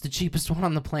them it's the cheapest one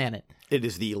on the planet. It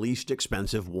is the least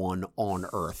expensive one on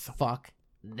Earth. Fuck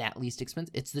that least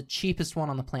expensive. It's the cheapest one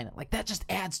on the planet. Like, that just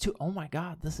adds to, oh my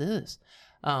God, this is.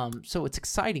 So it's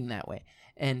exciting that way.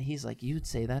 And he's like, you'd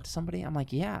say that to somebody? I'm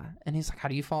like, yeah. And he's like, how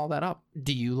do you follow that up?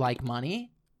 Do you like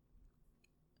money?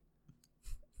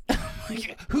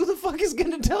 Who the fuck is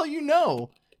going to tell you no?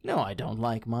 No, I don't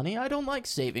like money. I don't like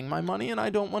saving my money, and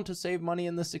I don't want to save money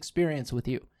in this experience with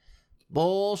you.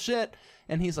 Bullshit.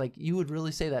 And he's like, you would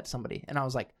really say that to somebody? And I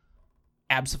was like,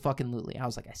 abso-fucking-lutely. I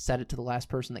was like, I said it to the last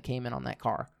person that came in on that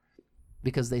car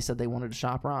because they said they wanted to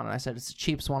shop around. And I said, it's the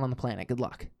cheapest one on the planet. Good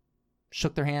luck.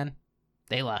 Shook their hand.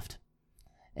 They left.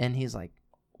 And he's like,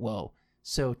 whoa.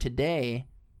 So today,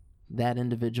 that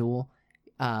individual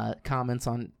comments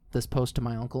on this post to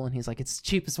my uncle, and he's like, it's the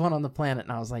cheapest one on the planet.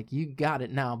 And I was like, you got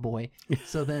it now, boy.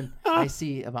 So then I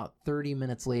see about 30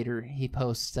 minutes later, he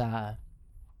posts,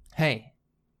 hey,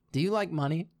 do you like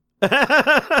money?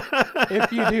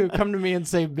 If you do, come to me and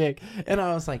save big. And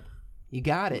I was like, you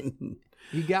got it.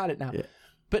 You got it now. Yeah.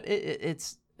 But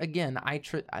it's, again,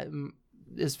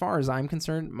 as far as I'm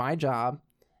concerned, my job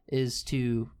is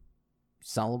to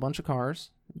sell a bunch of cars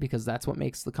because that's what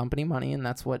makes the company money and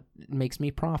that's what makes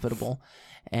me profitable,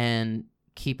 and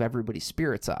keep everybody's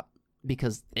spirits up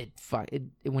because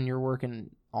when you're working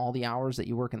all the hours that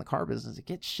you work in the car business, it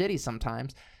gets shitty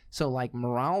sometimes. So, like,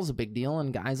 morale's a big deal,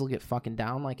 and guys will get fucking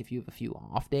down, like, if you have a few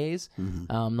off days.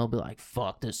 Mm-hmm. They'll be like,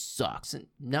 fuck, this sucks. And,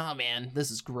 nah, man,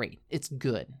 this is great. It's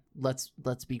good. Let's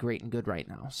be great and good right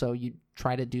now. So you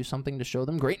try to do something to show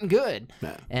them great and good.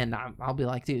 Yeah. And I'll be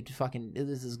like, dude, fucking,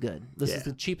 this is good. This is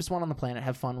the cheapest one on the planet.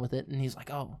 Have fun with it. And he's like,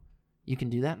 oh, you can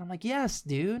do that? And I'm like, yes,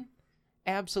 dude.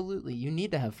 Absolutely. You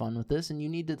need to have fun with this, and you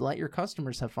need to let your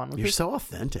customers have fun with it. You're so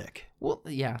authentic. Well,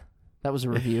 yeah. That was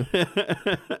a review.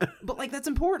 But, like, that's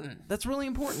important. That's really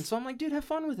important. So I'm like, dude, have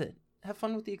fun with it. Have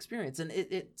fun with the experience. And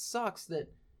it sucks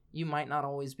that you might not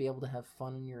always be able to have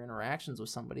fun in your interactions with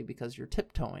somebody because you're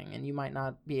tiptoeing. And you might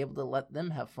not be able to let them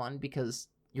have fun because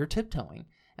you're tiptoeing.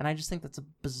 And I just think that's a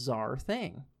bizarre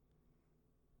thing.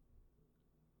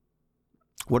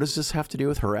 What does this have to do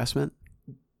with harassment?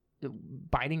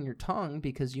 Biting your tongue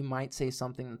because you might say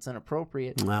something that's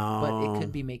inappropriate. But it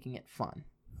could be making it fun.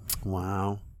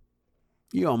 Wow.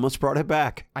 You almost brought it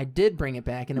back. I did bring it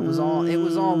back, and it was all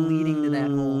leading to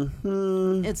that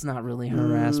whole, it's not really a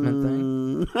harassment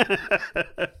thing.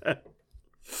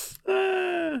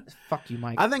 Fuck you,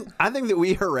 Mike. I think that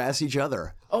we harass each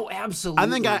other. Oh, absolutely. I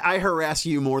think I harass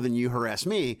you more than you harass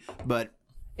me, but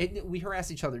we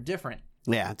harass each other different.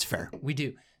 Yeah, it's fair. We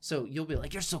do. So you'll be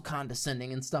like, you're so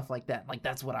condescending and stuff like that. Like,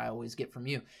 that's what I always get from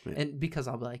you. Yeah. And because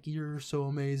I'll be like, you're so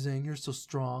amazing. You're so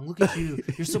strong. Look at you.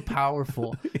 You're so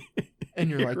powerful. And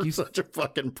you're like, you such a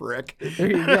fucking prick. There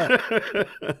you go.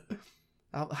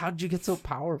 How'd you get so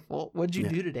powerful? What'd you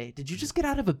do today? Did you just get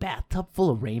out of a bathtub full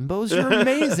of rainbows? You're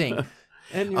amazing.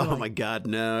 And you're my God,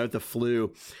 no. I had the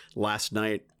flu last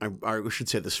night. I should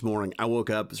say this morning. I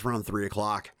woke up, it's around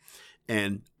 3:00.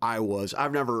 And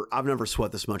I've never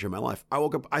sweat this much in my life. I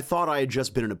woke up, I thought I had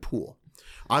just been in a pool.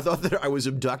 I thought that I was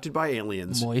abducted by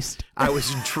aliens. Moist. I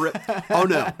was Oh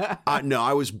no,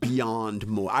 I was beyond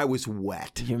moist. I was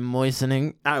wet. You're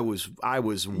moistening. I was.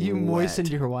 You wet. Moistened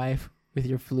your wife with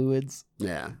your fluids.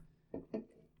 Yeah.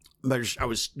 But I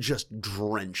was just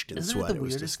drenched in sweat. It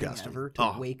was disgusting. Thing ever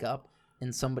to wake up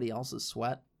in somebody else's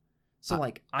sweat. So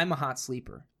like, I'm a hot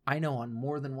sleeper. I know on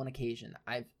more than one occasion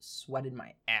I've sweated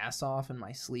my ass off in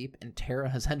my sleep, and Tara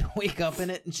has had to wake up in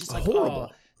it, and she's like, horrible.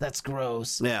 Oh, that's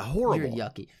gross. Yeah, horrible. You're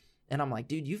yucky. And I'm like,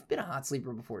 dude, you've been a hot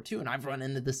sleeper before too, and I've run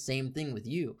into the same thing with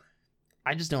you.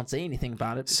 I just don't say anything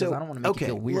about it because I don't want to make you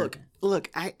feel weird.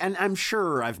 Look, I'm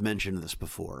sure I've mentioned this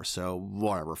before, so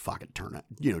whatever, fuck it,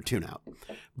 tune out.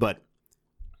 But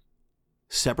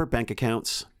separate bank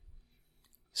accounts,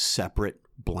 separate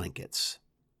blankets.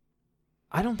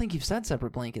 I don't think you've said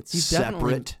separate blankets. You've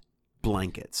separate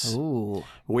blankets. Ooh.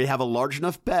 We have a large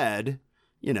enough bed.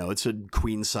 It's a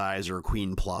queen size or a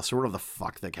queen plus or whatever the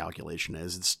fuck the calculation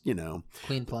is. It's,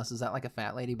 Queen plus, is that like a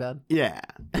fat lady bed? Yeah.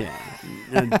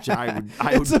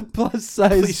 It's a plus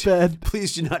size bed.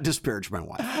 Please do not disparage my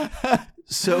wife.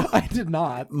 So I did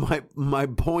not. My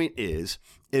point is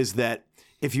that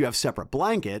if you have separate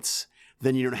blankets,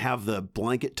 then you don't have the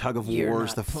blanket tug of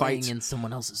wars, the fights in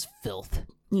someone else's filth.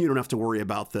 You don't have to worry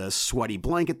about the sweaty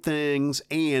blanket things.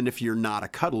 And if you're not a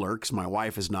cuddler, because my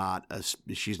wife is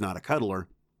she's not a cuddler,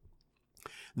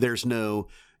 there's no,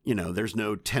 there's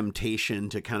no temptation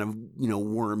to kind of,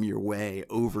 worm your way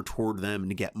over toward them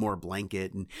and to get more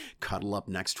blanket and cuddle up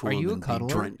next to them. Are you a and be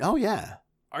cuddler? Oh, yeah.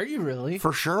 Are you really?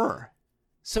 For sure.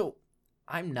 So,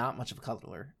 I'm not much of a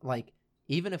cuddler. Like,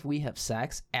 even if we have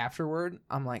sex afterward,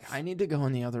 I'm like, I need to go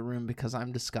in the other room because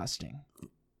I'm disgusting.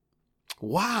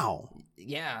 Wow.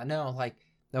 Yeah, no, like,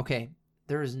 okay,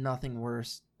 there is nothing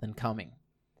worse than coming.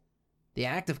 The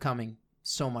act of coming,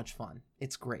 so much fun.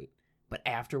 It's great. But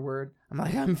afterward, I'm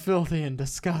like, I'm filthy and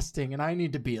disgusting, and I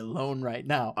need to be alone right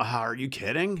now. Are you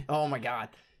kidding? Oh my God.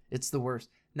 It's the worst.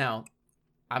 Now,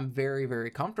 I'm very, very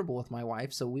comfortable with my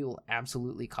wife, so we will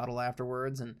absolutely cuddle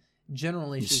afterwards, and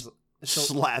generally she's...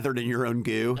 Slathered in your own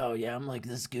goo. Oh yeah, I'm like,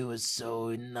 this goo is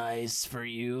so nice for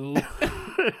you.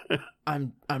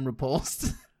 I'm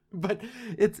repulsed. But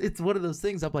it's one of those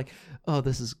things. I'm like, oh,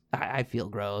 this is I feel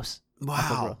gross. Wow. I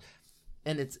feel gross.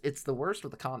 And it's the worst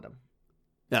with a condom.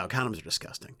 No, condoms are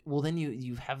disgusting. Well, then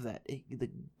you have the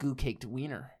goo caked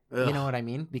wiener. Ugh. You know what I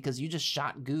mean? Because you just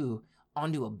shot goo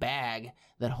onto a bag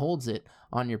that holds it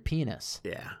on your penis.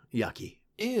 Yeah, yucky.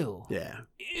 Ew. Yeah.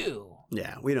 Ew.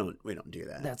 Yeah, we don't do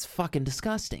that. That's fucking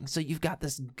disgusting. So you've got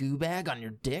this goo bag on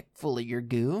your dick full of your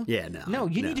goo? Yeah, no. No,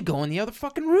 you need to go in the other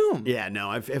fucking room. Yeah,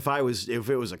 no. If it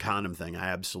was a condom thing, I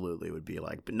absolutely would be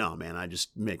like, but no, man, I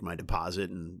just make my deposit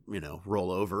and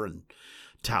roll over and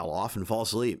towel off and fall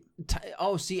asleep.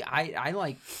 Oh, see, I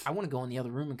want to go in the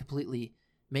other room and completely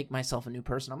make myself a new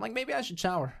person. I'm like, maybe I should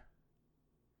shower.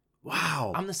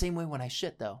 Wow. I'm the same way when I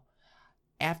shit though.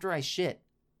 After I shit,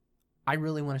 I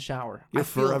really want to shower. You're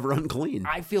forever unclean.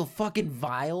 I feel fucking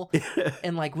vile.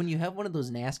 And like when you have one of those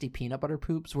nasty peanut butter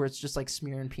poops where it's just like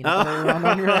smearing peanut butter around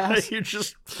on your ass. you're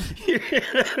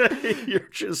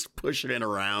just pushing it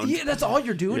around. Yeah, that's all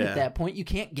you're doing at that point. You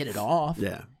can't get it off.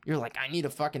 Yeah. You're like, I need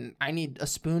a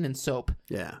spoon and soap.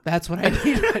 Yeah. That's what I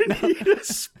need right now. I need a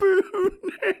spoon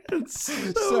and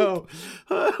soap.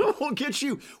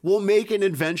 We'll make an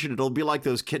invention. It'll be like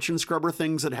those kitchen scrubber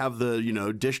things that have the,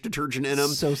 dish detergent in them.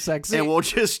 So sexy. And we'll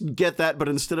just get that, but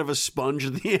instead of a sponge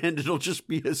at the end, it'll just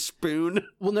be a spoon.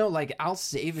 Well, no, like, I'll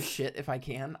save a shit if I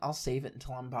can. I'll save it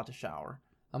until I'm about to shower.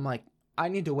 I'm like, I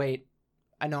need to wait.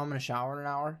 I know I'm going to shower in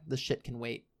an hour. The shit can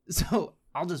wait. So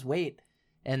I'll just wait.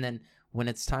 And then when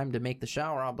it's time to make the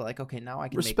shower, I'll be like, okay, now I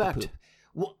can make the poop.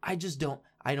 Well, I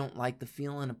don't like the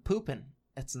feeling of pooping.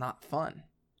 It's not fun.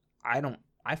 I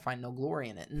find no glory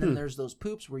in it. And then there's those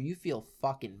poops where you feel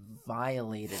fucking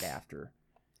violated after.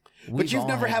 But you've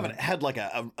never had like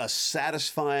a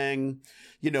satisfying,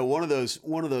 one of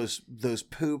those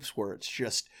poops where it's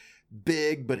just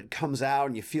big, but it comes out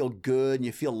and you feel good and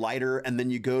you feel lighter, and then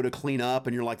you go to clean up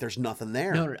and you're like, there's nothing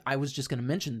there. No, I was just going to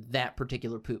mention that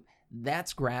particular poop.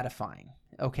 That's gratifying,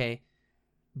 okay?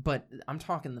 But I'm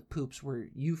talking the poops where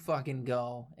you fucking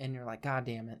go and you're like, God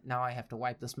damn it, now I have to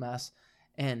wipe this mess.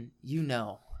 And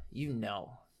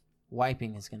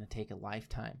wiping is going to take a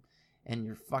lifetime. And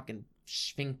your fucking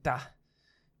sphincter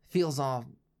feels all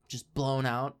just blown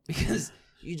out because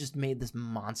you just made this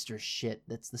monster shit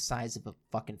that's the size of a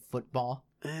fucking football.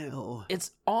 Ew.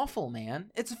 It's awful,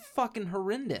 man. It's fucking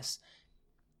horrendous.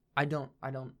 I don't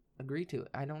agree to it.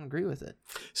 I don't agree with it.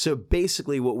 So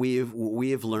basically what we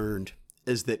have learned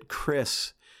is that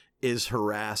Chris is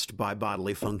harassed by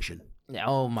bodily function.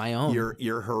 Oh, my own.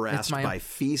 You're harassed by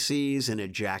feces and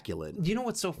ejaculate. Do you know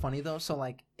what's so funny though? So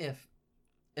like if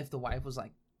the wife was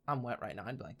like, I'm wet right now,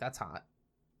 I'd be like, that's hot.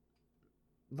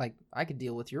 Like, I could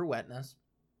deal with your wetness.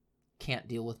 Can't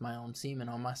deal with my own semen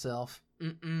on myself.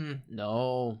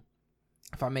 No.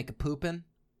 If I make a pooping,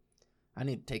 I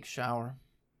need to take a shower.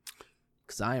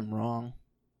 Because I am wrong.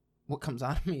 What comes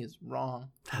out of me is wrong.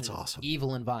 That's awesome.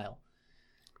 Evil and vile.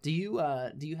 Do you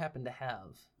happen to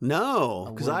have...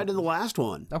 No, because I did the last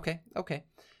one. Okay.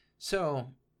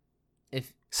 So,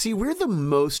 See, we're the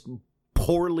most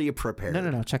poorly prepared.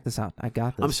 No. Check this out. I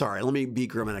got this. I'm sorry. Let me be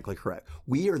grammatically correct.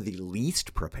 We are the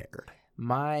least prepared.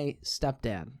 My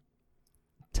stepdad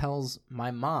tells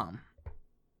my mom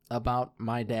about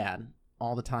my dad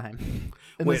all the time.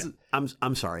 And Wait,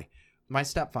 I'm sorry. My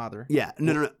stepfather. Yeah.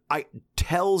 No.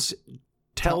 Tells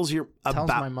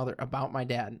my mother about my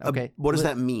dad. Okay. What does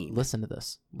that mean? Listen to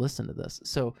this.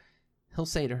 So he'll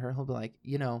say to her, he'll be like,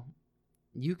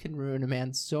 you can ruin a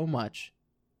man so much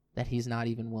that he's not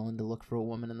even willing to look for a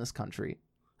woman in this country.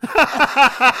 That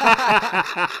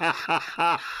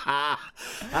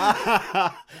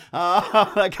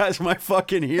guy's my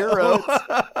fucking hero.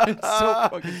 It's so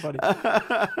fucking funny.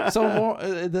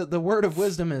 So the word of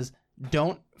wisdom is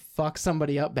don't fuck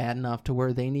somebody up bad enough to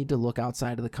where they need to look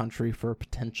outside of the country for a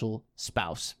potential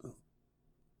spouse.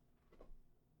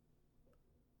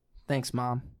 Thanks,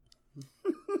 Mom.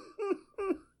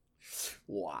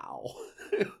 Wow.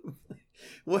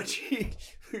 What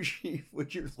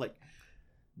you're like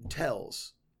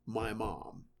tells my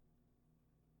mom.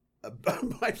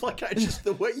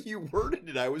 The way you worded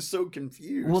it, I was so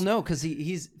confused. Well, no, because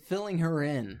he's filling her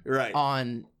in right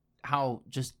on how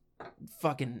just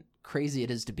fucking crazy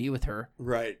it is to be with her.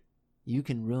 Right. You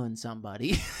can ruin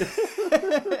somebody.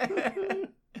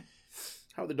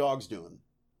 How are the dogs doing?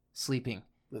 Sleeping.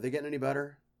 Are they getting any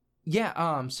better?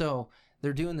 Yeah. So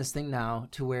they're doing this thing now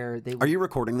to where they. Are you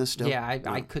recording this still? Yeah,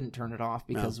 I couldn't turn it off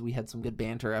because we had some good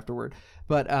banter afterward.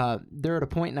 But they're at a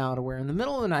point now to where in the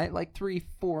middle of the night, like 3,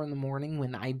 4 in the morning,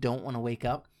 when I don't want to wake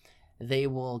up, they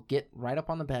will get right up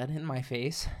on the bed in my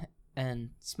face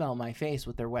and smell my face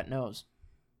with their wet nose.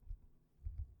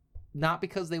 Not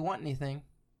because they want anything,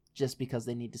 just because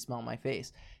they need to smell my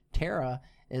face. Tara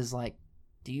is like,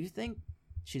 do you think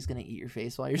she's going to eat your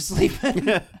face while you're sleeping?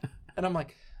 And I'm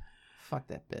like, fuck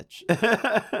that bitch.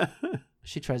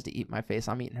 She tries to eat my face.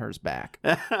 I'm eating hers back.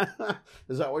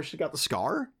 Is that why she got the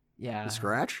scar? Yeah. The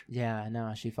scratch? Yeah,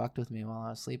 no, she fucked with me while I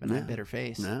was sleeping. I bit her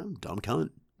face. No, dumb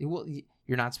cunt. Well,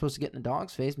 you're not supposed to get in a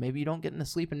dog's face. Maybe you don't get in a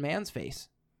sleeping man's face.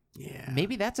 Yeah.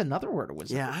 Maybe that's another word of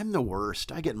wisdom. Yeah, I'm the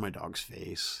worst. I get in my dog's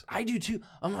face. I do too.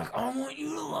 I'm like, I want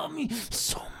you to love me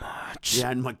so much. Yeah,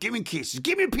 I'm like, give me kisses.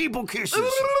 Give me people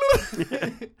kisses.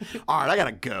 All right, I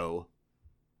gotta go.